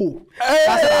like, cool.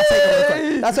 That's when I take a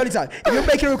request. That's the only time. If you're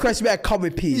making a request, you better come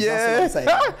with peace. Yeah. That's what I'm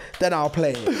saying. Then I'll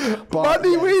play it. But,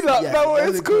 money wheel up, no,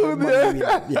 it's cool.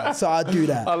 Yeah. So I do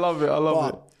that. I love it.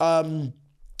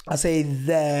 I say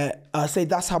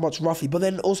that's how much roughly. But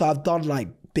then also I've done like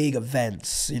big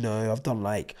events, you know. I've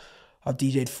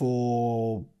DJ'd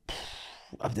for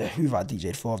who have I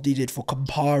DJ'd for? I've DJ'd for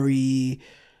Campari,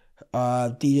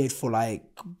 DJ'd for like,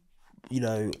 you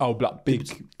know, like big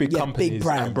companies, big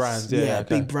brands. And brands.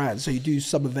 Big brands. So you do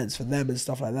some events for them and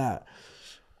stuff like that.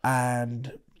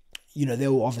 And you know,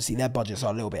 their budgets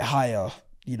are a little bit higher,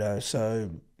 you know,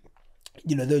 so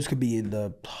you know, those could be in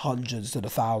the hundreds to the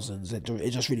thousands. It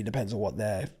just really depends on what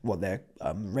their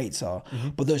rates are.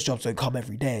 But those jobs don't come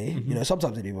every day. You know,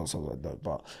 sometimes they do, sometimes they don't.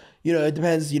 But you know, it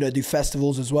depends. You know, do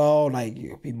festivals as well. Like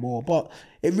it'll be more, but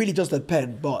it really does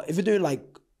depend. But if you're doing like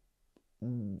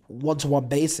one-to-one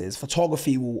basis,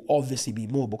 photography will obviously be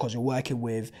more because you're working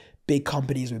with big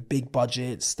companies with big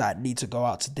budgets that need to go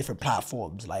out to different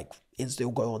platforms like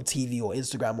Insta, go on TV or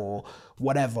Instagram or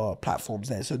whatever platforms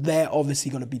there. So they're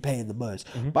obviously going to be paying the most.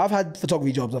 But I've had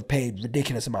photography jobs I've paid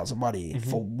ridiculous amounts of money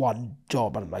for one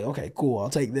job, and I'm like, okay, cool, I'll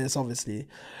take this. Obviously,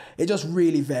 it just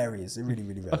really varies. It really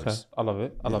varies. Okay, I love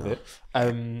it. I love it.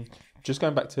 Just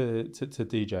going back to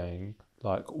DJing.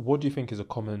 Like, what do you think is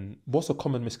what's a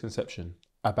common misconception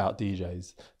about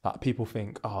DJs? Like, people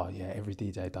think, oh yeah, every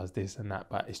DJ does this and that,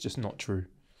 but it's just not true.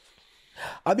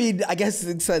 I mean, I guess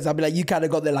in a sense, I mean, like, you kind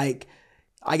of got the, like,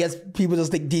 I guess people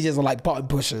just think DJs are like button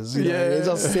pushers, you know? It's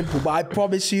just simple, but I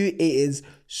promise you it's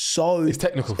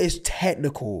technical. It's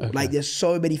technical. Okay. Like, there's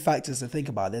so many factors to think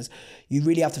about. You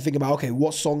really have to think about, okay,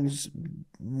 what songs,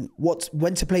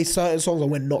 when to play certain songs or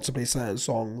when not to play certain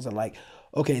songs, and like,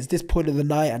 okay, it's this point of the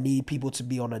night, I need people to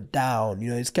be on a down.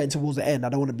 You know, it's getting towards the end. I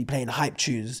don't want to be playing hype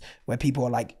tunes where people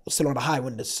are like still on a high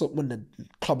when the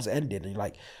club's ending. And you're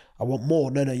like, I want more.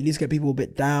 No, you need to get people a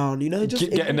bit down. You know, just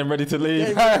getting them ready to leave.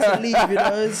 You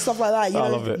know, stuff like that. I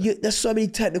love it. There's so many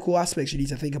technical aspects you need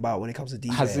to think about when it comes to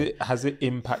DJing. Has it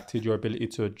impacted your ability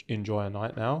to enjoy a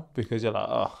night now? Because you're like,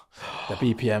 oh, the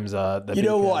BPMs are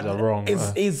wrong.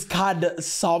 It's kind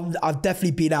of I've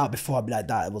definitely been out before. I'm like,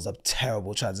 that it was a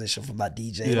terrible transition from that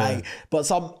DJ. Yeah. Like,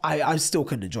 but I still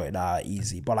couldn't enjoy it now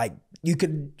easy. But like, you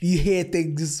hear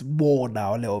things more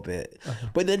now a little bit.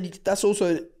 But then that's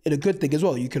also in a good thing as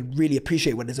well. You can really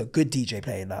appreciate when there's a good DJ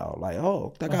playing now. Like,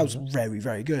 oh, that guy was very,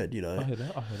 very good, you know. I hear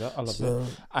that. I love that.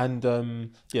 And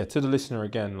to the listener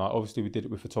again, like obviously we did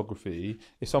it with photography.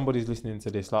 If somebody's listening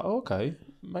to this, like, oh, okay,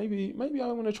 maybe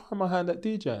I want to try my hand at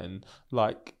DJing.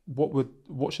 Like,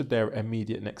 what should their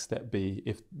immediate next step be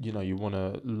if you want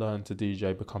to learn to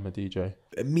DJ, become a DJ?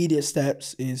 Immediate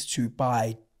steps is to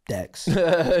buy decks.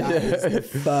 That is the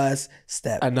first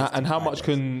step. And how much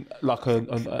can like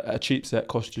a cheap set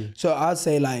cost you? So I'd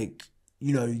say like,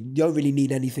 you don't really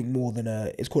need anything more than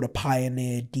it's called a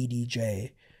Pioneer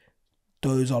DDJ.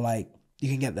 Those are like, you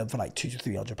can get them for like £200 to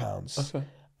 £300. Okay.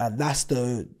 And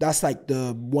that's like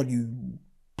the one you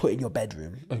put in your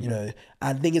bedroom, you know.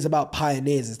 And the thing is about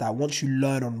Pioneers is that once you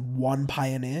learn on one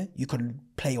Pioneer, you can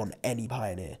play on any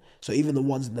Pioneer. So even the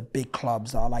ones in the big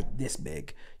clubs that are like this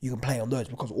big, you can play on those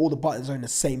because all the buttons are in the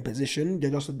same position.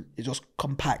 It's just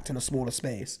compact in a smaller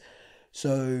space.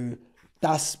 So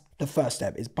that's the first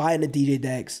step, is buying the DJ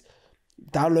decks,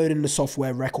 downloading the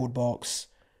software Record Box,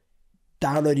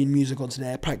 downloading music onto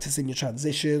there, practicing your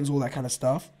transitions, all that kind of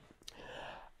stuff.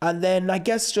 And then I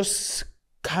guess just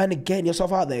kind of getting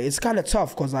yourself out there. It's kind of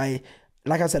tough because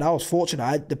like I said, I was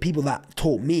fortunate. The people that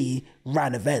taught me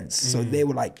ran events. So they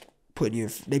were like,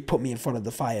 they put me in front of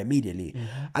the fire immediately.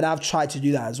 And I've tried to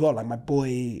do that as well. Like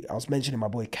I was mentioning my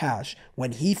boy Cash,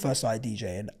 when he first started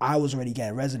DJing, I was already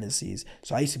getting residencies.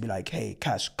 So I used to be like, hey,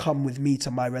 Cash, come with me to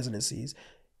my residencies.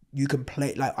 You can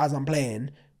play, like as I'm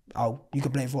playing, you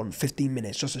can play for 15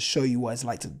 minutes just to show you what it's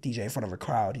like to DJ in front of a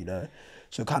crowd, you know?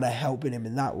 So kind of helping him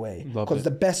in that way. Because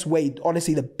the best way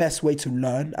to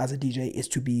learn as a DJ is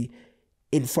to be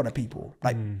in front of people.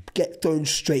 Like get thrown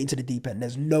straight into the deep end.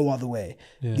 There's no other way.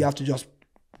 Yeah. You have to just.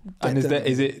 And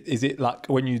is it like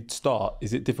when you start,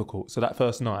 is it difficult? So that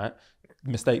first night,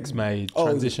 mistakes made,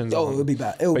 transitions. It'll be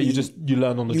bad. You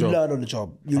learn on the job. You learn on the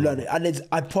job. You learn it. And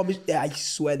I promise, I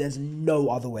swear there's no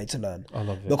other way to learn. I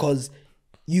love it. Because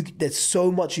there's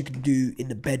so much you can do in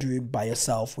the bedroom by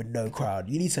yourself with no crowd.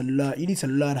 You need to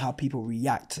learn how people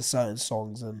react to certain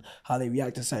songs and how they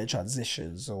react to certain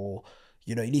transitions, or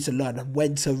you need to learn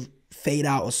when to fade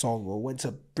out a song or when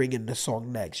to bring in the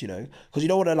song next, because you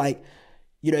don't want to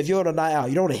if you're on a night out,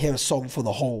 you don't want to hear a song for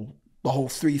the whole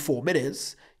 3-4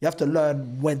 minutes. You have to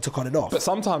learn when to cut it off. But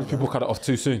sometimes people cut it off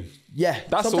too soon. Yeah,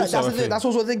 that's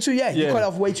also a thing too. Yeah, you cut it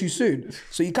off way too soon.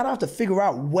 So you kind of have to figure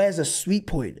out where's a sweet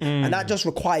point, and that just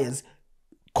requires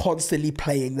constantly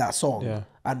playing that song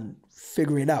and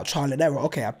figuring out trial and error.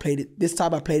 Okay, I played it this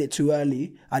time. I played it too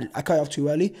early. I cut it off too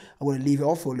early. I'm gonna leave it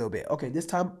off for a little bit. Okay, this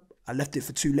time I left it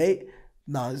for too late.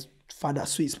 Now find that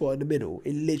sweet spot in the middle.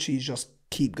 It literally is just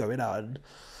keep going out and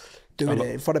doing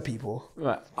it in front of people.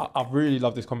 Right. I really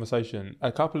love this conversation.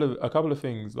 A couple of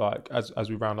things, like as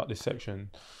we round up this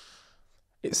section,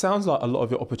 it sounds like a lot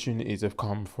of your opportunities have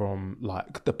come from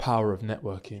like the power of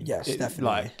networking. Yes, definitely.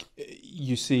 Like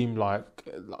you seem like,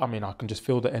 I mean, I can just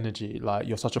feel the energy. Like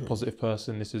you're such a positive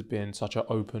person. This has been such an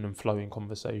open and flowing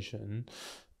conversation.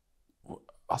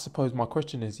 I suppose my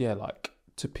question is, like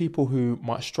to people who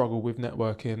might struggle with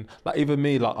networking, like even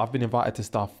me, like I've been invited to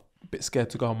stuff, a bit scared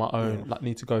to go on my own, like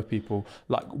need to go with people.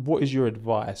 Like what is your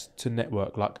advice to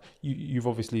network? Like you've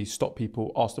obviously stopped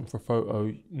people, asked them for a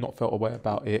photo, not felt a way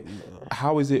about it.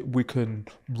 How is it we can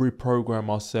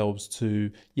reprogram ourselves to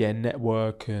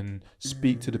network and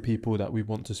speak to the people that we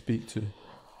want to speak to?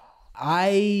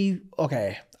 I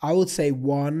would say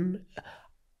one,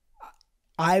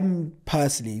 I'm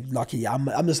personally lucky. I'm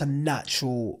just a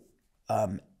natural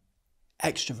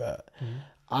extrovert.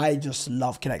 I just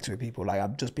love connecting with people. Like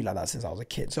I've just been like that since I was a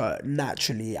kid. So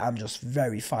naturally, I'm just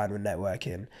very fine with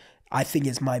networking. I think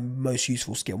it's my most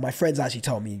useful skill. My friends actually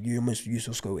tell me your most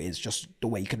useful skill is just the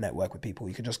way you can network with people.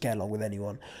 You can just get along with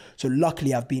anyone. So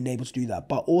luckily, I've been able to do that.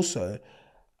 But also,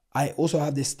 I also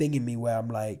have this thing in me where I'm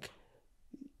like,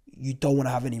 you don't want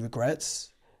to have any regrets,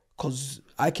 because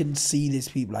I can see these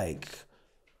people like.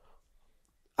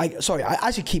 I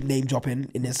actually keep name dropping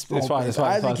in this. It's fine.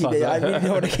 I really don't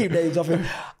want to keep name dropping.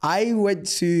 I went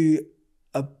to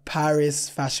a Paris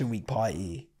Fashion Week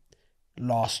party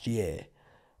last year.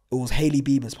 It was Hailey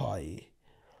Bieber's party.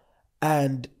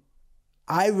 And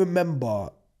I remember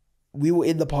we were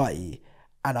in the party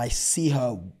and I see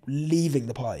her leaving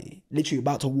the party, literally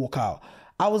about to walk out.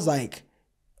 I was like,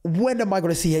 when am I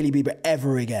going to see Hailey Bieber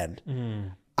ever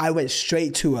again? I went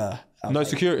straight to her. No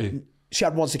security? She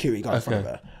had one security guard in front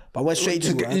of her. But I went straight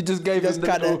to her. You just gave him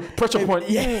the pressure point.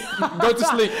 Yeah. Go to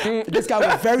sleep. This guy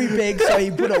was very big, so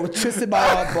he put a twist in my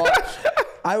heart.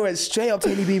 But I went straight up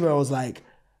to Hailey Bieber. I was like,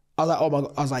 oh my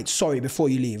God. I was like, sorry, before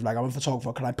you leave, like I'm a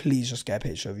photographer. Can I please just get a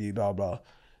picture of you? Blah, blah.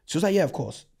 She was like, yeah, of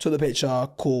course. Took the picture,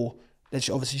 cool. Then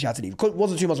she had to leave. It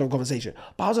wasn't too much of a conversation.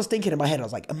 But I was just thinking in my head, I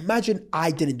was like, imagine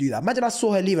I didn't do that. Imagine I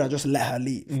saw her leave and I just let her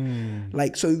leave.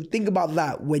 Like, so think about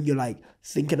that when you're like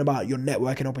thinking about your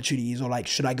networking opportunities, or like,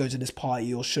 should I go to this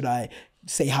party or should I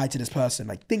say hi to this person?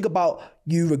 Like, think about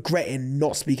you regretting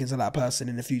not speaking to that person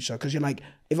in the future. Because you're like,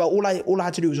 if all I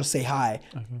had to do was just say hi,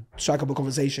 strike up a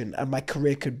conversation, and my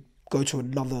career could go to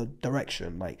another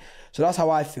direction. Like, so that's how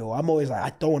I feel. I'm always like,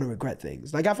 I don't want to regret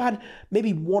things. Like I've had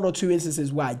maybe 1 or 2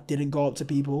 instances where I didn't go up to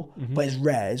people, but it's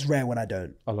rare. It's rare when I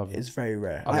don't. I love it. It's very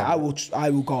rare. I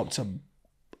will go up to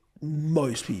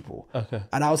most people. Okay.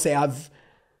 And I would say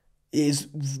it's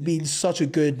been such a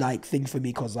good like thing for me,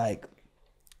 because like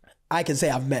I can say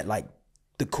I've met like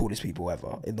the coolest people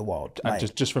ever in the world. And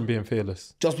like, just from being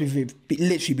fearless. Just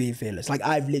literally being fearless. Like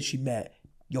I've literally met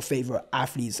your favorite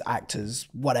athletes, actors,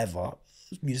 whatever,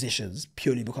 musicians,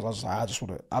 purely because I was like,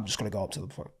 I'm just gonna go up to them.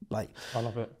 Like, I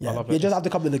love it. Yeah, you just have to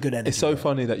come with a good energy. It's so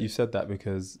funny that you said that,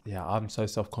 because I'm so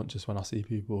self-conscious when I see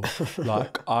people.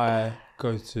 Like I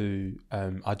go to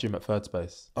I gym at Third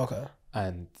Space. Okay.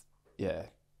 And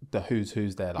the who's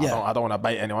there. Like, I don't want to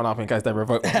bait anyone up in case they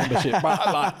revoke my membership. But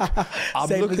like, I'm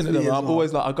looking at them. I'm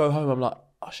always like, I go home. I'm like,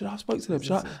 oh, should I have spoke to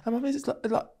them? And my mate's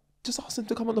like. Just ask them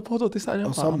to come on the pod or this, that, and the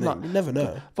other. Something. Like, you never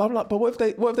know. But I'm like, but what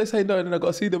if they say no and then I got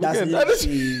to see them again?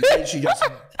 Literally just,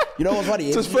 you know what's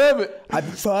funny? Just firm it. I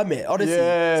firm it, honestly.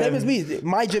 Yeah. Same as me.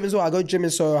 My gym as well. I go gym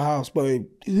in Soho House, but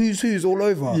who's all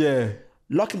over. Yeah.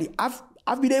 Luckily,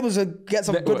 I've been able to get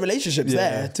some good relationships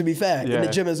there, to be fair, in the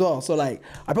gym as well. So like,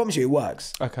 I promise you it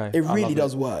works. Okay. It really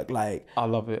does work. Like, I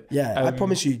love it. Yeah. I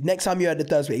promise you, next time you're at the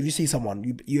Third Space, if you see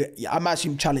someone, I'm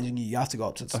actually challenging you. You have to go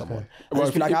up to someone. And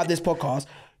just be like, I have this podcast.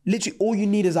 Literally, all you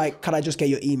need is like, can I just get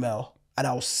your email and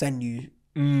I'll send you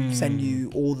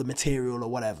all the material or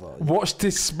whatever. Watch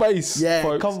this space,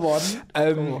 folks. Come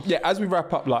on. Yeah, as we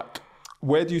wrap up, like,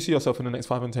 Where do you see yourself in the next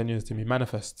 5 and 10 years, Timmy?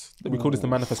 Manifest. We call this the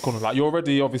manifest corner. Like, you're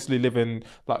already obviously living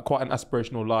like quite an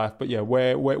aspirational life, but yeah,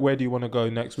 where do you want to go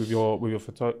next with your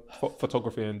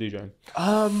photography and DJing?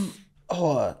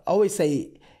 I always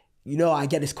say, I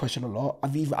get this question a lot.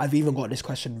 I've even got this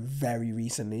question very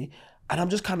recently, and I'm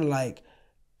just kind of like,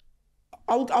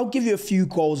 I'll give you a few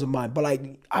goals in mind, but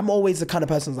like, I'm always the kind of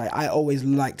person like, I always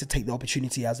like to take the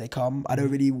opportunity as they come. I don't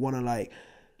really want to like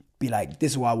be like,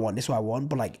 this is what I want,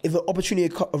 but like, if an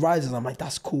opportunity arises, I'm like,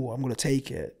 that's cool, I'm gonna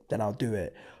take it, then I'll do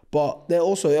it. But there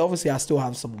also, obviously, I still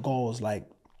have some goals. Like,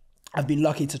 I've been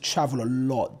lucky to travel a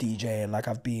lot DJing. Like,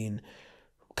 I've been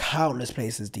countless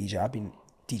places DJ. I've been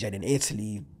DJing in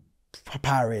Italy,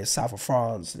 Paris, south of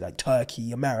France, like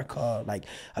Turkey, America, like,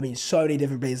 I mean, so many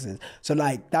different places. So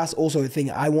like, that's also a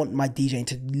thing. I want my DJing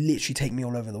to literally take me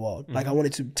all over the world. Like, I want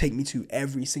it to take me to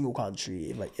every single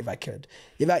country if I could.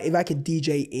 If I could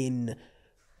DJ in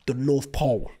the North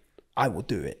Pole, I will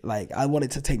do it. Like, I want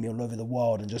it to take me all over the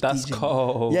world and just That's DJ.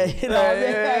 cold. Yeah, you know what I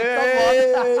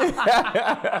mean?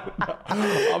 Come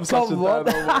on. I'm such a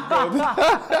dad. Oh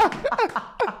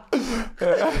my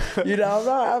God.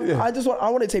 I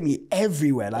want it to take me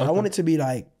everywhere. Like, I want it to be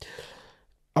like,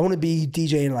 I want to be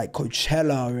DJing like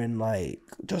Coachella and like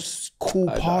just cool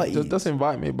parties. Just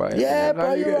invite me, bro. Yeah,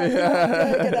 bro. You're right.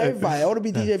 Get that invite. I want to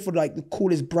be DJing for like the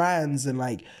coolest brands and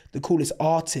like the coolest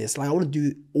artists. Like, I want to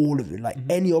do all of it. Like,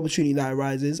 any opportunity that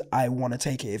arises, I want to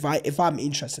take it. If I'm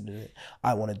interested in it,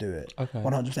 I want to do it.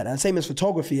 100%. And same as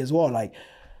photography as well. Like,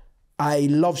 I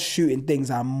love shooting things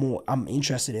I'm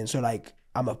interested in. So like,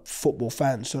 I'm a football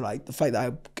fan, so like the fact that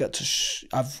I've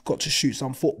got to shoot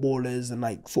some footballers and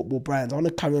like football brands, I want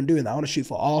to carry on doing that. I want to shoot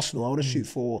for Arsenal. I want to shoot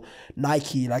for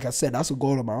Nike. Like I said, that's a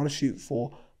goal of mine. I want to shoot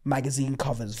for magazine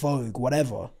covers, Vogue,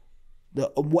 whatever.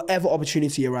 Whatever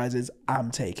opportunity arises,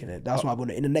 I'm taking it. That's what I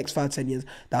want. In the next 5-10 years,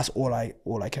 that's all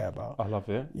I care about. I love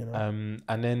it.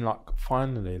 And then like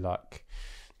finally, like,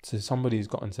 so somebody's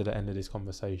gotten to the end of this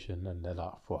conversation and they're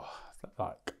like, whoa,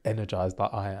 like energized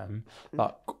like I am.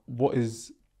 Like, what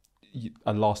is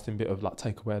a lasting bit of like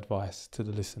takeaway advice to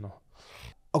the listener?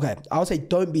 Okay, I would say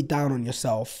don't be down on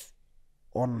yourself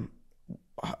on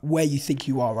where you think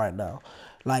you are right now.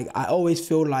 Like, I always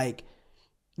feel like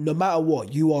no matter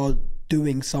what, you are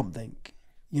doing something.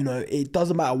 It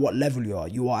doesn't matter what level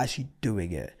you are actually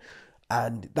doing it.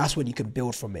 And that's when you can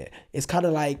build from it. It's kind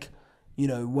of like,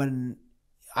 when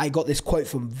I got this quote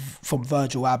from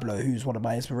Virgil Abloh, who's one of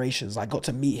my inspirations. I got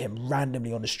to meet him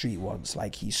randomly on the street once.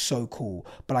 Like, he's so cool.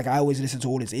 But like, I always listen to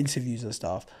all his interviews and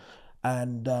stuff.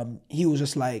 And he was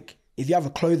just like, if you have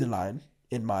a clothing line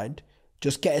in mind,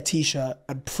 just get a t-shirt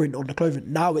and print on the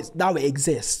clothing. Now it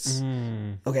exists.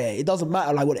 Okay, it doesn't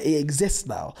matter like what it exists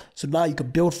now. So now you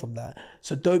can build from that.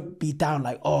 So don't be down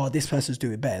like, oh, this person's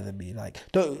doing better than me. Like,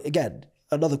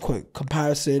 another quote,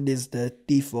 comparison is the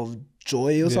thief of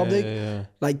joy or something. Yeah.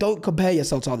 Like, don't compare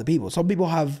yourself to other people. Some people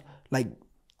have like,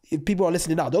 if people are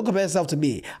listening now, don't compare yourself to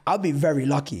me. I've been very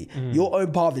lucky. Your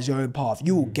own path is your own path.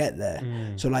 You will get there.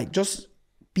 So like, just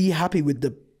be happy with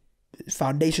the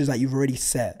foundations that you've already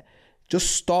set.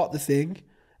 Just start the thing,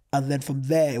 and then from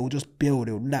there it will just build.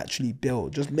 It will naturally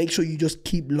build. Just make sure you just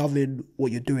keep loving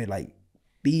what you're doing. Like,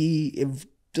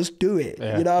 just do it.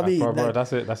 Yeah, you know what I mean? Bro,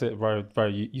 that's it, bro.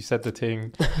 You said the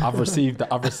thing. I've received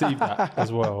that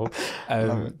as well.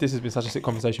 This has been such a sick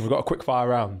conversation. We've got a quick fire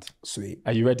round. Sweet.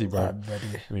 Are you ready, bro? I'm ready.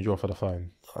 Let me draw for the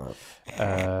phone.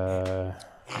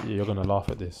 You're gonna laugh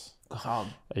at this. Are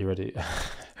you ready?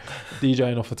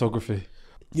 DJing or photography?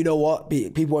 You know what?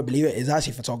 People won't believe it. It's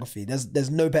actually photography.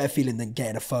 There's no better feeling than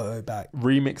getting a photo back.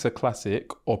 Remix a classic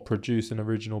or produce an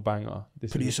original banger?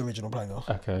 Produce original banger.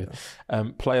 Okay. Yeah.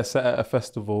 Play a set at a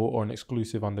festival or an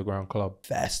exclusive underground club?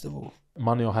 Festival.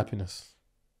 Money or happiness?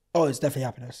 Oh, it's definitely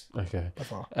happiness. Okay. By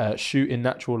far. Shoot in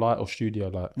natural light or studio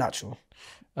light? Natural.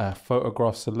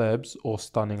 Photograph celebs or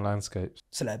stunning landscapes?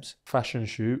 Celebs. Fashion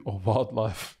shoot or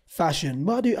wildlife? Fashion.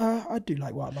 But I do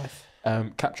like wildlife.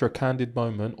 Capture a candid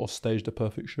moment or stage the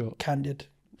perfect shot? Candid,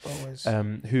 always.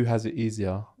 Who has it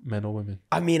easier, men or women?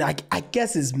 I mean, I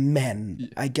guess it's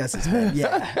men.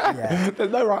 Yeah.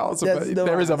 There's no right answer, but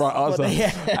there is a right answer.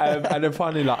 And then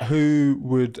finally, like, who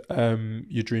would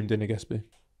your dream dinner guest be?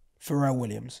 Pharrell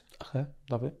Williams. Okay,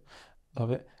 love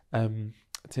it.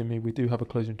 Timmy, we do have a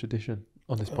closing tradition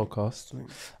on this podcast.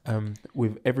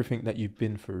 With everything that you've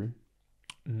been through,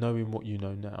 knowing what you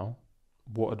know now,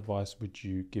 what advice would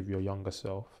you give your younger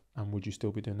self, and would you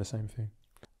still be doing the same thing?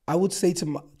 I would say to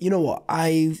my, you know what,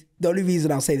 the only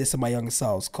reason I'll say this to my younger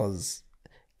selves, because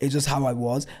it's just how I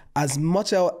was. As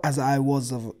much as I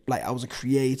was I was a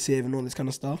creative and all this kind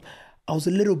of stuff, I was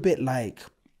a little bit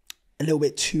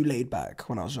too laid back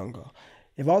when I was younger.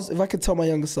 If I could tell my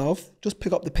younger self, just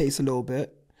pick up the pace a little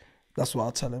bit. That's what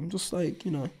I'll tell him. Just like,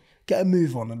 get a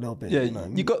move on a little bit. Yeah,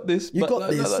 you got this. You got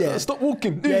this. Yeah. Stop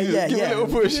walking. Yeah. Give a little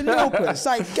push. It's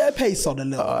like, get a pace on a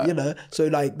little. So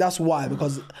like that's why,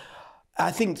 because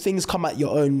I think things come at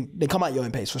your own. They come at your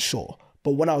own pace for sure.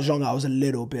 But when I was younger, I was a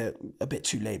bit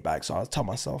too laid back. So I tell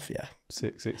myself,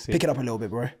 sick. Pick it up a little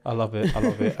bit, bro. I love it.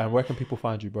 And where can people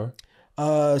find you, bro?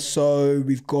 So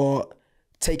we've got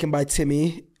Taken by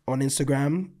Timi on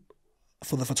Instagram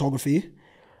for the photography.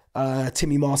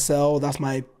 Timi Marcel, that's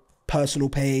my personal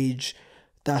page.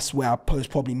 That's where I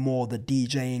post probably more the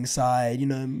DJing side.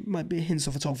 Might be hints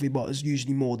of photography, but it's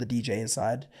usually more the DJing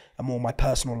side and more my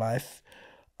personal life.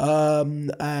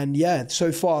 And yeah,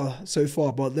 so far,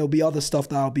 but there'll be other stuff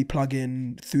that I'll be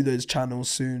plugging through those channels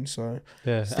soon. So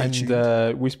yeah,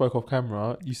 and we spoke off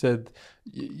camera. You said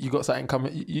you got something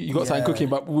coming. You got something cooking,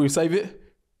 but we'll save it.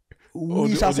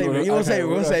 We shall save it. You want to save it?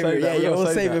 We'll save it. Yeah, we'll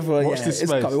save it for. Watch this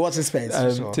space. It's coming. Watch this space.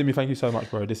 Sure. Timi, thank you so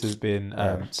much, bro. This has been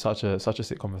such a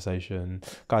sick conversation,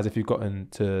 guys. If you've gotten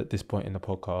to this point in the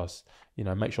podcast,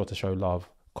 make sure to show love,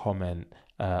 comment,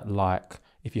 like.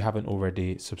 If you haven't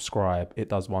already, subscribe. It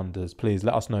does wonders. Please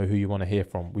let us know who you want to hear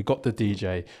from. We got the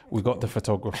DJ. We got the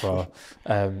photographer.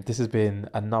 This has been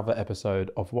another episode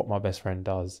of What My Best Friend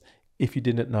Does. If you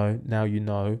didn't know, now you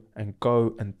know. And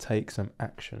go and take some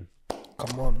action.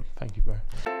 Come on. Thank you, bro.